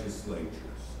state legislatures.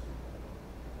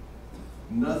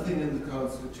 Nothing in the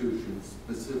Constitution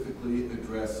specifically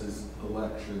addresses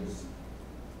election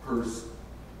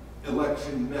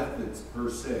methods per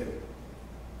se.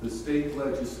 The state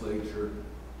legislature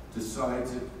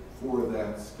decides it for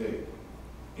that state.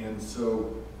 And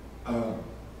so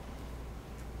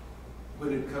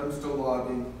when it comes to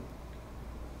lobbying,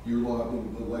 you're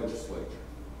lobbying the legislature.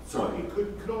 So it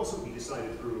could also be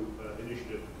decided through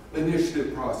initiative.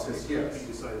 Initiative process, It yes. could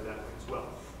be decided that way as well.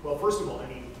 Well, first of all, I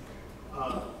mean,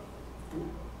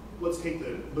 let's take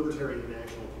the Libertarian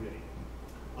National Committee.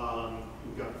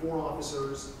 We've got 4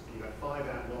 officers, and you've got 5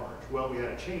 at-large. Well, we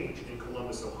had a change in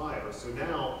Columbus, Ohio, so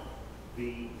now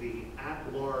the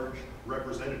at-large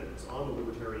representatives on the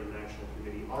Libertarian National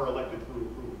Committee are elected through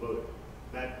approval voting.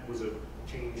 That was a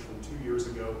change from 2 years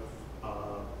ago.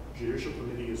 judicial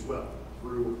committee as well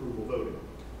through approval voting.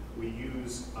 We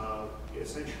use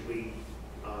essentially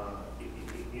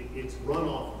it's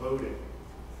runoff voting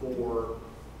for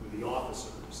the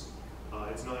officers.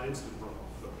 It's not instant runoff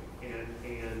voting,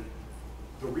 and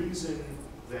the reason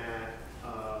that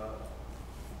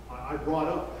I brought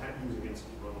up using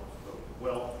instant runoff voting,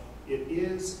 well, it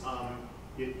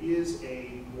is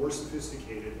a more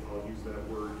sophisticated, I'll use that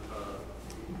word,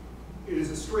 it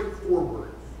is a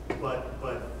straightforward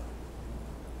but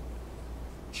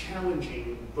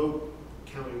challenging vote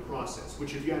counting process,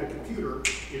 which if you had a computer,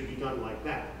 it'd be done like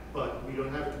that. But we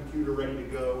don't have a computer ready to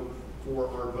go for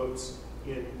our votes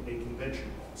in a convention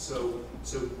hall. So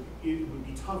it would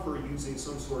be tougher using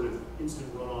some sort of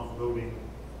instant runoff voting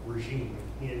regime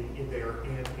in there,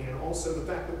 and also the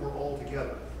fact that we're all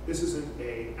together. This isn't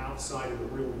a outside of the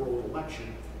real world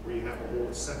election where you have to hold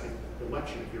a second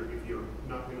election if you're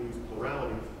not going to use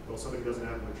plurality. Well, somebody doesn't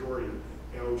have a majority.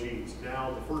 Oh geez,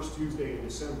 now the first Tuesday in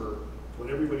December, when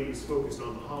everybody's focused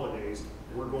on the holidays,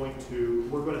 we're going to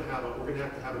have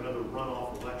to have another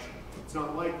runoff election. It's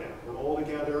not like that. We're all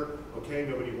together. Okay,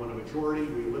 nobody won a majority.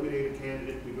 We eliminate a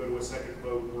candidate. We go to a second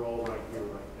vote. We're all right here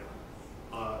right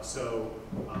now.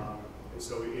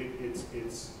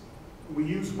 We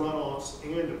use runoffs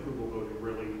and approval voting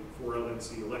really for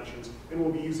LNC elections, and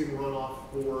we'll be using runoff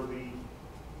for the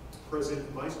president,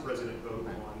 vice president vote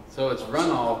on. So it's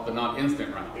runoff, but not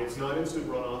instant runoff. It's not instant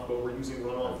runoff, but we're using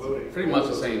runoff voting. Pretty much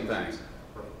the same thing.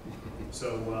 Right.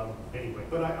 So anyway,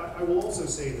 but I will also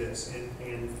say this,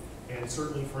 and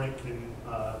certainly Frank can.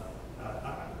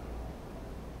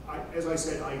 As I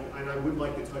said, I would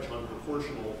like to touch on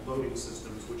proportional voting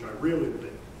systems, which I really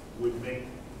think would make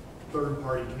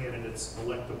third-party candidates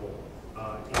electable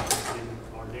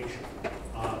in our nation.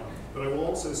 But I will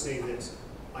also say this.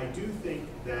 I do think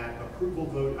that approval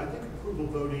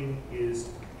voting has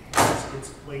its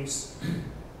place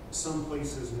some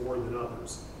places more than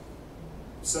others,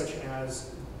 such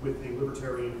as with the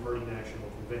Libertarian Party National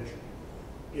Convention.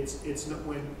 It's not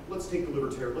let's take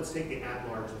the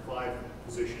at-large, the 5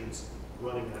 positions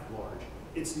running at large.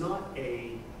 It's not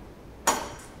a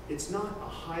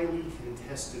highly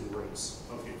contested race,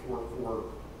 okay, for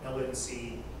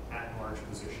LNC at-large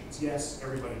positions. Yes,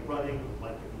 everybody running would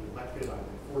like to be elected. I've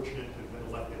been fortunate to have been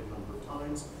elected a number of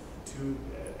times to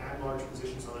at-large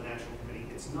positions on the National Committee.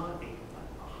 It's not a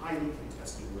highly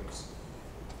contested race,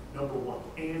 number one.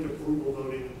 And approval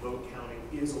voting, vote counting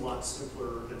is a lot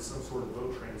simpler than some sort of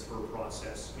vote transfer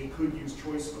process. We could use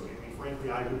choice voting. I mean,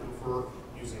 frankly, I would prefer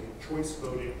using choice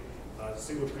voting,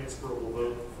 single transferable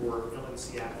vote for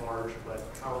LNC at-large, but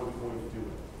how are we going to do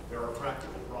it? There are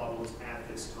practical problems at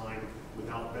this time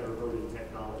without better voting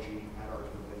technology at our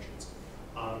conventions.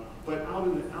 But out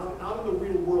in the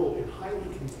real world, in highly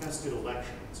contested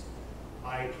elections,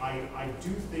 I do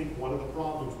think one of the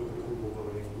problems with approval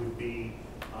voting would be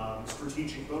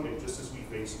strategic voting, just as we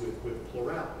face with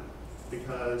plurality.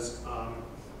 Because,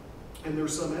 and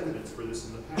there's some evidence for this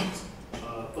in the past,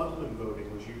 Buckland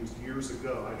voting was used years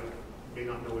ago. May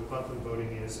not know what Buckland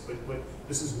voting is, but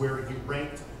this is where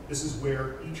this is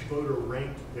where each voter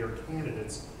ranked their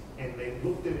candidates, and they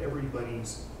looked at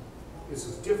everybody's, this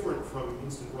is different from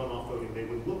instant runoff voting, they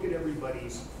would look at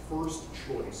everybody's first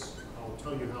choice. I'll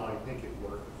tell you how I think it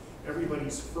worked.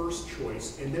 Everybody's first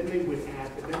choice, and then they would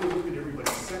look at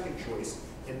everybody's second choice,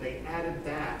 and they added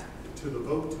that to the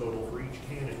vote total for each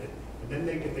candidate. And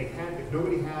then if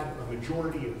nobody had a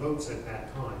majority of votes at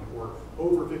that time, or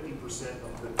over 50%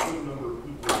 of the total number of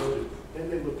people voted, then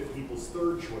they looked at people's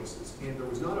third choices. And there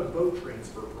was not a vote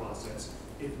transfer process,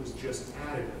 it was just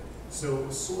additive. So it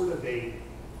was sort of a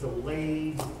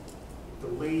delayed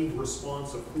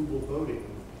response approval voting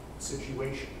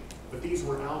situation. But these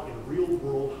were out in real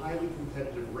world, highly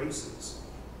competitive races.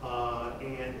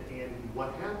 And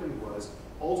what happened was,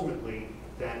 ultimately,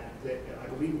 that I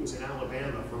believe it was in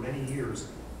Alabama for many years,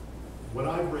 what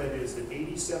I've read is that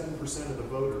 87% of the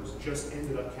voters just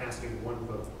ended up casting one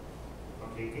vote.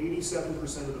 Okay,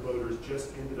 87% of the voters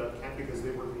just ended up casting because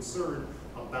they were concerned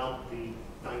about the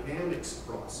dynamics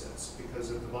process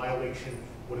because of the violation,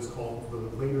 what is called the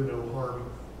later no harm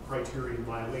criterion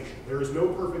violation. There is no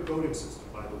perfect voting system,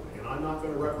 by the way, and I'm not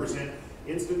going to represent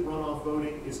instant runoff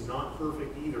voting is not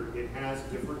perfect either. It has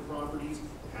different properties,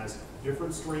 it has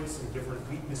different strengths and different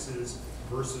weaknesses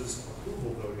versus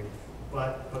approval voting.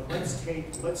 But let's take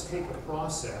a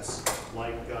process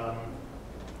like the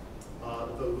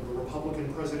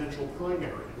Republican presidential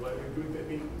primary,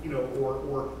 you know,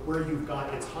 or where you've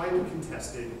got, it's highly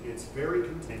contested, it's very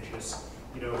contentious,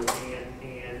 you know,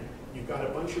 and you've got a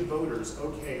bunch of voters.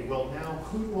 Okay, well now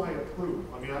who do I approve?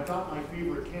 I mean, I've got my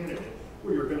favorite candidate,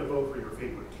 Well, you're gonna vote for your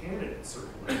favorite candidate,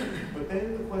 certainly. But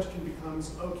then the question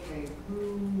becomes, okay,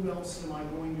 who else am I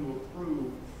going to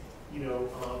approve? You know,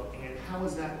 and how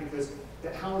is that, because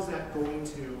how is that going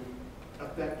to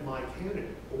affect my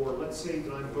candidate? Or let's say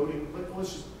that I'm voting,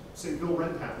 let's just say Bill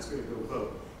Redpath is gonna go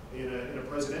vote in a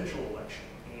presidential election.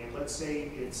 And let's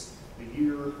say it's the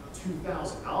year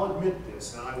 2000. I'll admit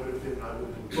this, and I would have been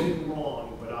voting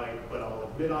wrong, but I'll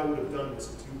admit I would have done this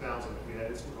in 2000 if we had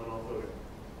instant runoff voting.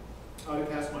 I would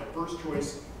have cast my first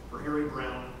choice for Harry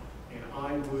Brown, and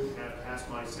I would have cast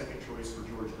my second choice for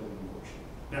George W. Bush.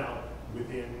 Now,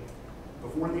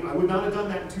 I would not have done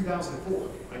that in 2004.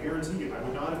 I guarantee you, I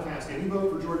would not have cast any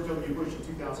vote for George W. Bush in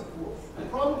 2004. And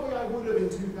probably I would have in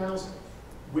 2000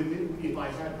 if I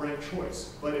had ranked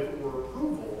choice. But if it were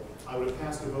approval, I would have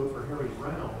cast a vote for Harry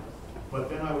Brown. But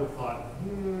then I would have thought,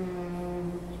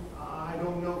 I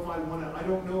don't know if I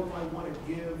want to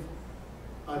give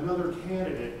another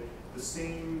candidate the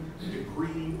same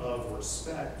degree of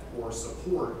respect or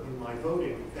support in my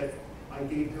voting that I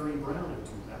gave Harry Brown in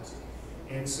 2000.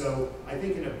 And so I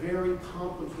think in a very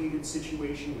complicated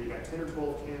situation where you've got 10 or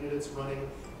 12 candidates running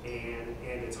and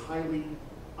it's highly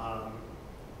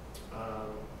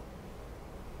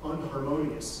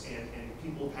unharmonious and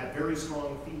people have very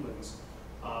strong feelings,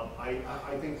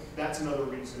 I think that's another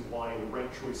reason why a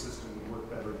ranked choice system would work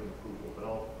better than approval. But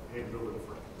I'll hand it over to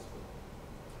Frank.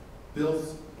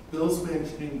 Bill's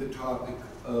mentioning the topic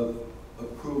of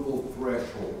approval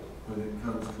threshold when it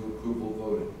comes to approval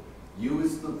voting. You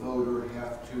as the voter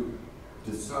have to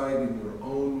decide in your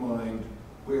own mind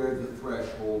where the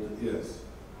threshold is.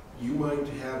 You might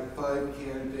have 5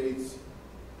 candidates,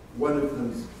 one of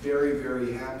them's very,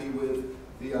 very happy with,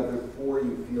 the other 4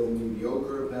 you feel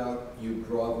mediocre about, you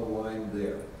draw the line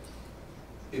there.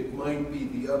 It might be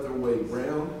the other way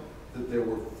round, that there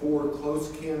were 4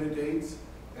 close candidates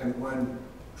and one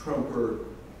Trump or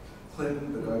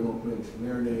Clinton, but I won't mention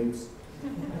their names,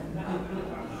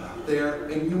 there,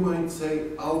 and you might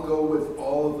say, I'll go with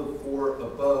all of the 4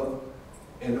 above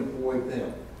and avoid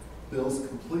them. Bill's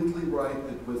completely right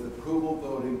that with approval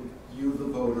voting, you, the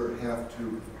voter, have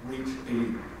to reach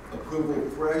a approval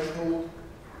threshold.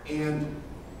 And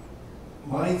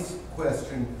my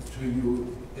question to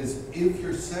you is, if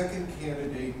your second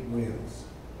candidate wins,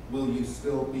 will you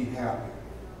still be happy?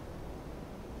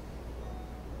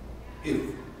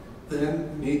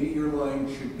 Then maybe your line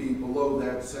should be below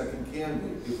that second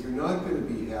candidate. If you're not going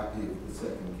to be happy if the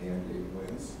second candidate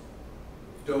wins,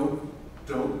 don't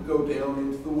go down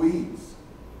into the weeds.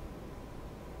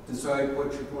 Decide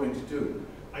what you're going to do.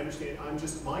 I understand.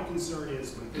 My concern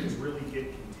is when things really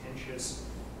get contentious,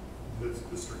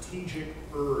 the strategic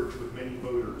urge with many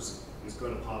voters is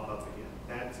going to pop up again.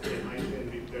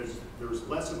 There's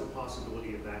less of a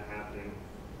possibility of that happening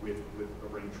with a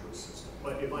ranked choice system.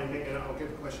 But if I may, and I'll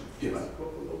get the question. Yes.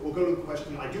 We'll go to the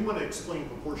question. I do want to explain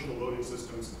proportional voting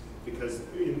systems because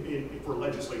for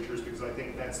legislatures, because I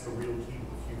think that's the real key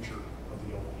to the future of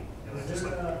the LP. And I just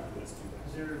like to do that. Is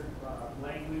there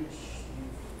language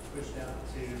you've pushed out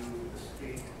to the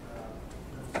state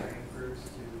libertarian groups to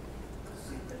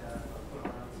see that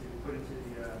put into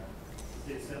the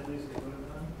state assemblies they voted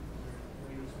on? Is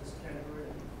there in this category?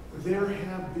 There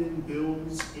have been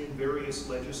bills in various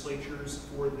legislatures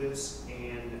for this,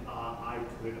 and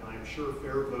I'm sure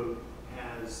Fair Vote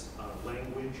has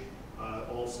language.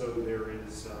 Also, there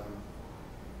is,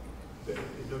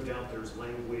 no doubt there's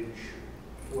language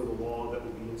for the law that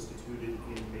will be instituted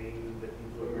in Maine that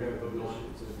people are going to vote on.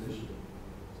 It's an initiative.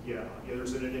 Yeah,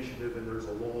 there's an initiative and there's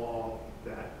a law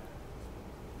that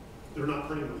they're not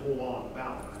printing the whole law on the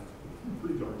ballot, I'm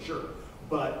pretty darn sure.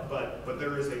 But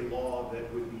there is a law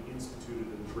that would be instituted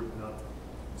and written up.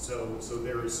 So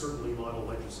there is certainly model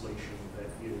legislation that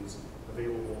is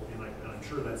available, and I'm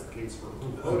sure that's the case for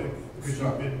approval voting because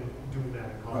you've been doing that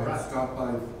in Colorado. Right, stop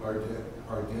by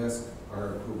our desk.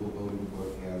 Our approval voting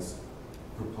book has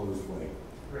proposed way.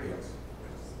 Great. Yes.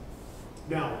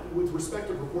 Now, with respect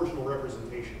to proportional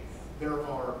representation, there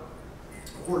are,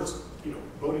 of course,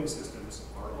 voting systems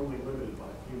are only limited by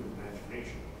human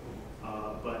imagination.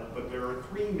 But there are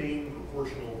 3 main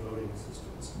proportional voting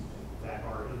systems that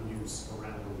are in use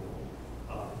around the world.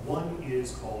 One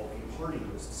is called a party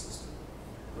list system,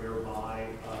 whereby,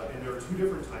 and there are 2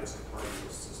 different types of party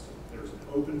list system. There's an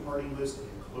open party list and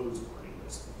a closed party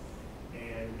list.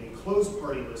 And a closed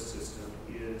party list system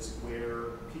is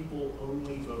where people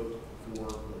only vote for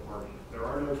the party. There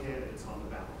are no candidates on the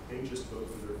ballot. They just vote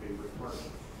for their favorite party.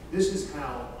 This is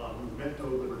how Movimento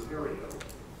Libertario,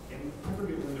 and I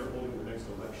forget when they're holding the next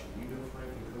election. You know, Frank,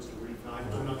 in Costa Rica?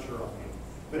 I'm not sure offhand.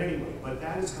 But anyway, but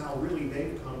that is how really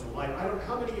they've come to life. I don't,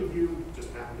 how many of you just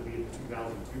happened to be at the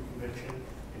 2002 convention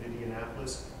in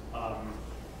Indianapolis?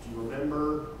 Do you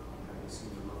remember,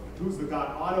 who's the guy,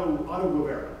 Otto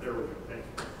Guevara, there we go, thank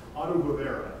you. Otto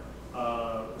Guevara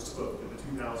spoke at the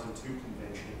 2002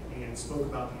 convention and spoke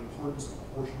about the importance of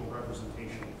proportional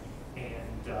representation and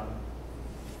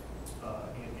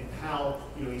how,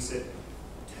 you know, he said,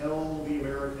 tell the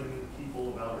American people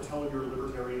about, or tell your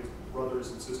libertarian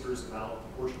brothers and sisters about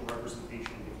proportional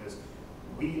representation, because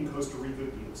we in Costa Rica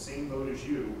would be the same vote as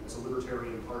you as a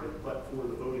libertarian party, but for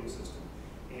the voting system.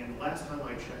 And last time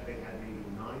I checked, they had maybe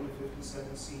 9 to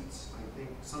 57 seats, I think,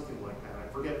 something like that. I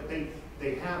forget, but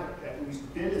they have at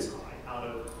least been as high out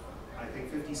of, I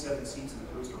think, 57 seats in the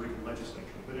Costa Rican legislature.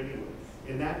 But anyway,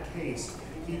 in that case,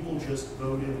 people just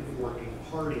voted for a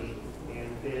party, and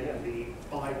then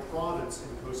by province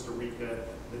in Costa Rica,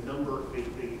 the number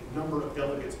of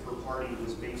delegates per party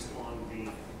was based on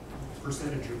the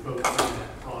percentage of votes in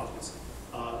that province.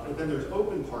 But then there's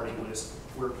open party lists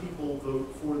where people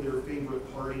vote for their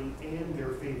favorite party and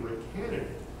their favorite candidate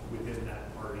within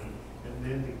that party, and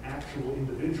then the actual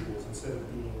individuals, instead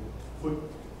of being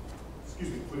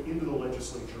put into the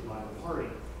legislature by the party,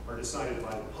 are decided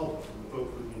by the public and the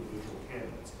vote for the individual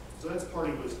candidates. So that's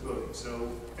party list voting.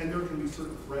 So, and there can be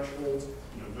certain thresholds,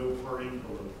 you know, no party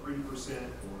below 3%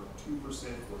 or 2%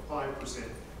 or 5%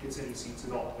 gets any seats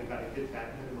at all. They got to hit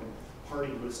that minimum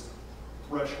party list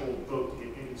threshold vote to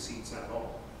get any seats at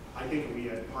all. I think if we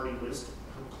had party list,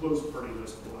 closed party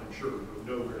list, well, I'm sure we would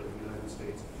nowhere in the United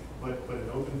States, but an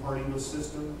open party list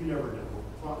system, you never know.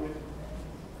 Probably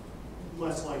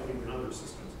less likely than other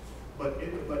systems. But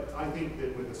I think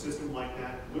that with a system like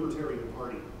that, Libertarian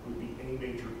Party would be a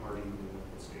major party in the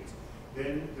United States.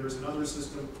 Then there's another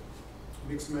system,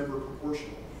 mixed member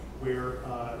proportional, where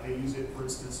they use it, for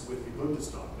instance, with the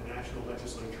Bundestag, the national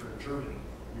legislature in Germany.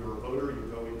 You're a voter,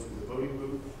 you go into the voting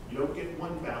booth, you don't get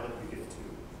one ballot, you get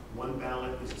two. One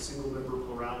ballot is a single member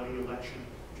plurality election,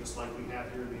 just like we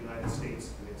have here in the United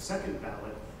States. And the second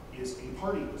ballot is a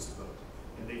party list vote.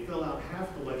 And they fill out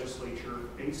half the legislature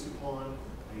based upon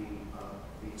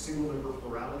the single member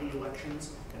plurality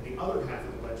elections, and the other half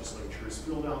of the legislature is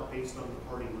filled out based on the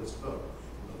party list vote.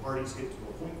 And the parties get to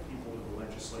appoint people to the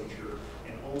legislature,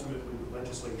 and ultimately the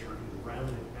legislature is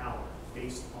rounded out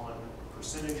based on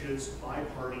percentages by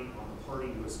party on the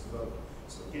party list vote.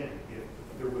 So again, if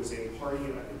there was a party,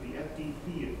 the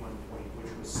FDP at one point,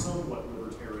 which was somewhat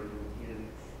libertarian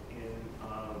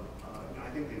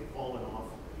I think they've fallen off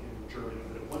in Germany,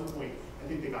 but at one point, I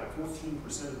think they got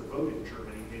 14% of the vote in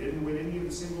Germany. They didn't win any of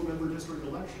the single member district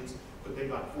elections, but they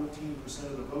got 14%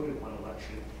 of the vote in one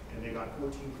election, and they got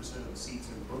 14% of the seats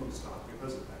in the Bundestag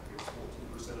because of that. Because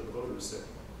 14% of the voters said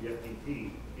the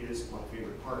FDP is my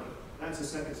favorite party. That's the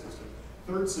second system.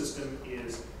 Third system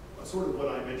is sort of what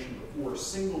I mentioned before,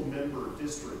 single member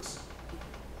districts,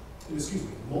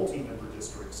 multi-member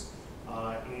districts,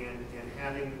 and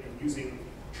using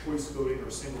choice voting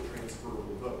or single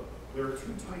transferable vote. There are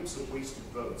two types of wasted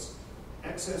votes: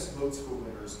 excess votes for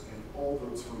winners and all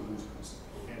votes for losers.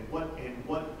 And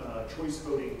what choice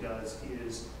voting does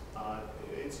is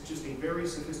it's just a very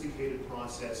sophisticated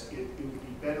process. It would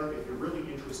be better if you're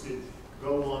really interested,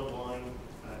 go online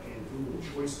and Google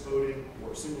choice voting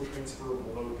or single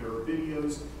transferable vote. There are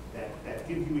videos that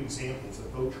give you examples of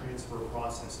vote transfer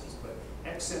processes. But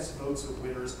excess votes of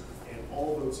winners and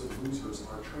all votes of losers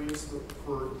are transferred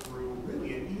through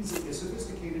really a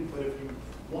sophisticated, but if you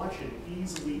watch an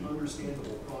easily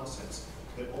understandable process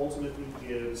that ultimately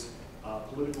gives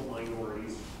political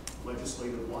minorities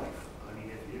legislative life. I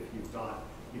mean, if you've got,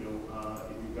 if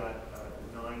you've got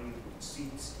 9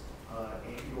 seats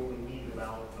and you only need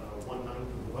about 1/9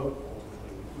 of the vote,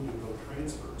 ultimately, including vote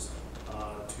transfers,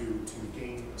 to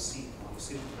gain a seat on the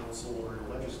city council or in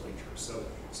a legislature.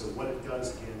 So what it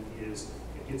does again is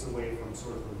it gets away from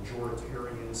sort of the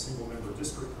majoritarian single-member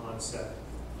district concept,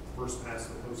 first past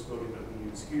the post voting that we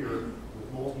use here,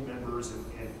 with multi-members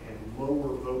and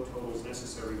lower vote totals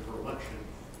necessary for election.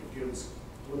 It gives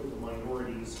political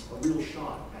minorities a real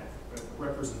shot at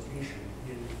representation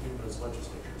in those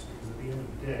legislatures. Because at the end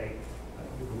of the day, I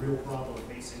think the real problem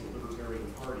facing the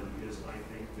Libertarian Party is, I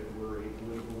think, that we're a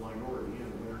political minority in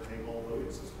a winner-take-all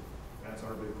voting system. That's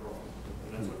our big problem.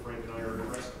 And that's what Frank and I are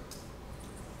addressing.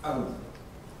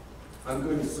 I'm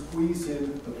going to squeeze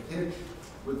in a pitch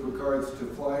with regards to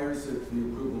flyers at the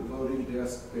approval voting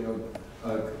desk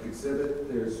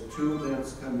exhibit. There's 2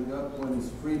 events coming up. One is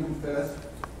Freedom Fest,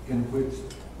 in which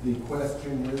the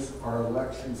question is, are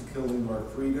elections killing our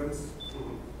freedoms?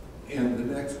 And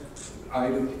the next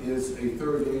item is a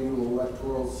 3rd annual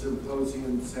electoral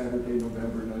symposium, Saturday,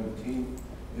 November 19th,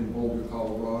 in Boulder,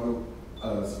 Colorado,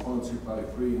 sponsored by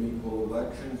Free and Equal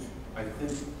Elections. I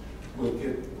think we'll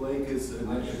get Blake as an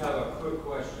I just have a quick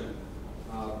question.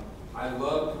 I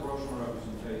love proportional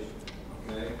representation,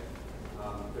 okay?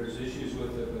 There's issues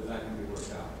with it, but that can be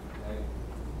worked out, okay?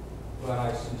 But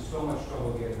I see so much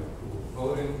trouble getting approval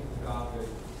voting adopted.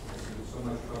 I see so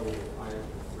much trouble with higher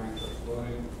ranked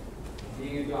voting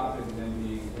being adopted and then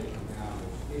being taken down.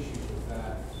 There's issues with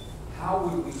that. How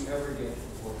would we ever get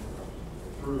proportional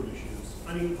representation? Through issues.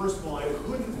 I mean, first of all, I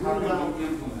couldn't How rule out. do we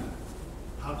implement it?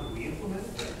 How could we implement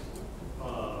it?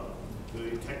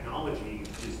 The technology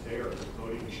is there, the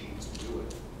voting machines to do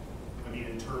it. I mean,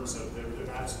 in terms of, there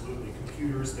are absolutely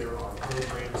computers, there are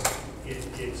programs.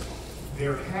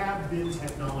 There have been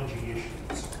technology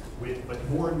issues with, but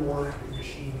more and more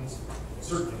machines,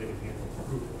 certainly they can handle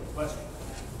approval, no question.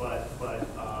 But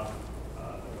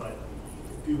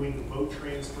doing vote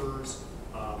transfers,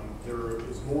 there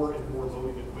is more and more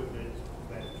voting equipment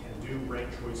that can do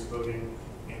ranked choice voting,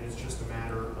 and it's just a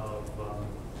matter of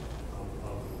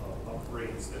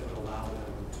upgrades that would allow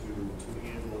them to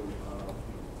handle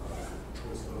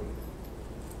choice voting.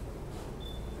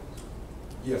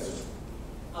 Yes, sir.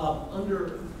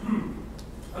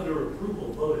 Under approval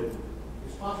voted,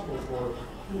 it's possible for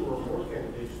 2 or more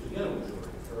candidates to get a majority,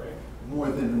 correct? More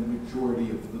than a majority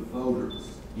of the voters,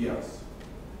 yes.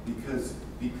 Because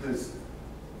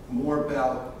more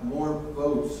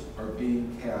votes are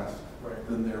being cast Right.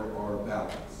 than there are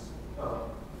ballots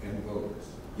and voters.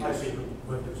 I Yes. see,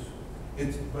 but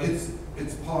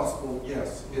It's possible,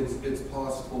 yes, it's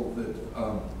possible that,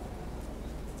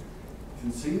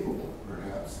 conceivable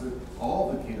perhaps, that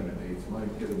all the candidates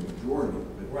might get a majority,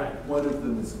 but Right. one of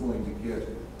them is going to get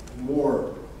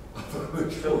more of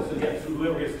a so majority. yes,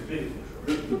 whoever gets the biggest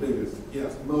majority. The biggest,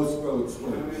 yes, most votes Can I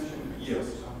wins. mention Yes.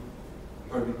 something?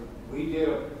 Pardon me? We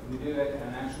did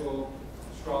an actual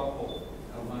straw poll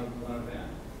at one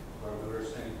event where we were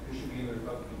saying who should be in the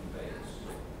Republican debates.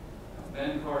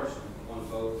 Ben Carson won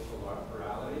both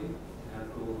plurality and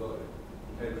approval voting.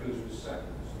 Ted Cruz was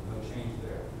second, so no change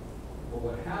there. But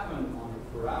what happened on the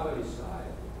plurality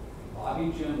side,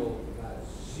 Bobby Jindal got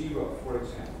 0, for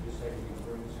example, just taking it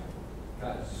for example,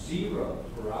 got 0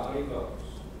 plurality votes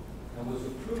and was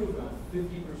approved on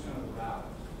 50% of the ballots.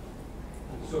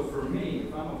 So for me,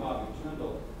 if I'm a Bobby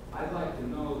Jindal, I'd like to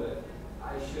know that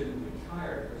I shouldn't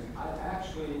retire because I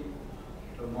actually,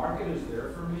 the market is there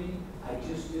for me. I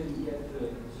just didn't get the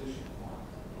position I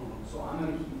want. So I'm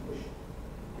going to keep pushing.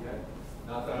 Okay?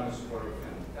 Not that I'm a supporter of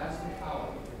him. That's the power.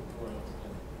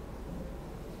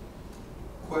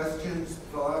 Questions,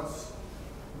 thoughts?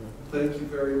 Thank you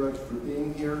very much for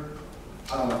being here.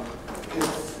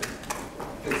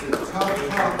 It's a tough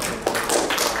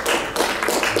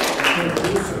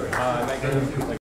topic.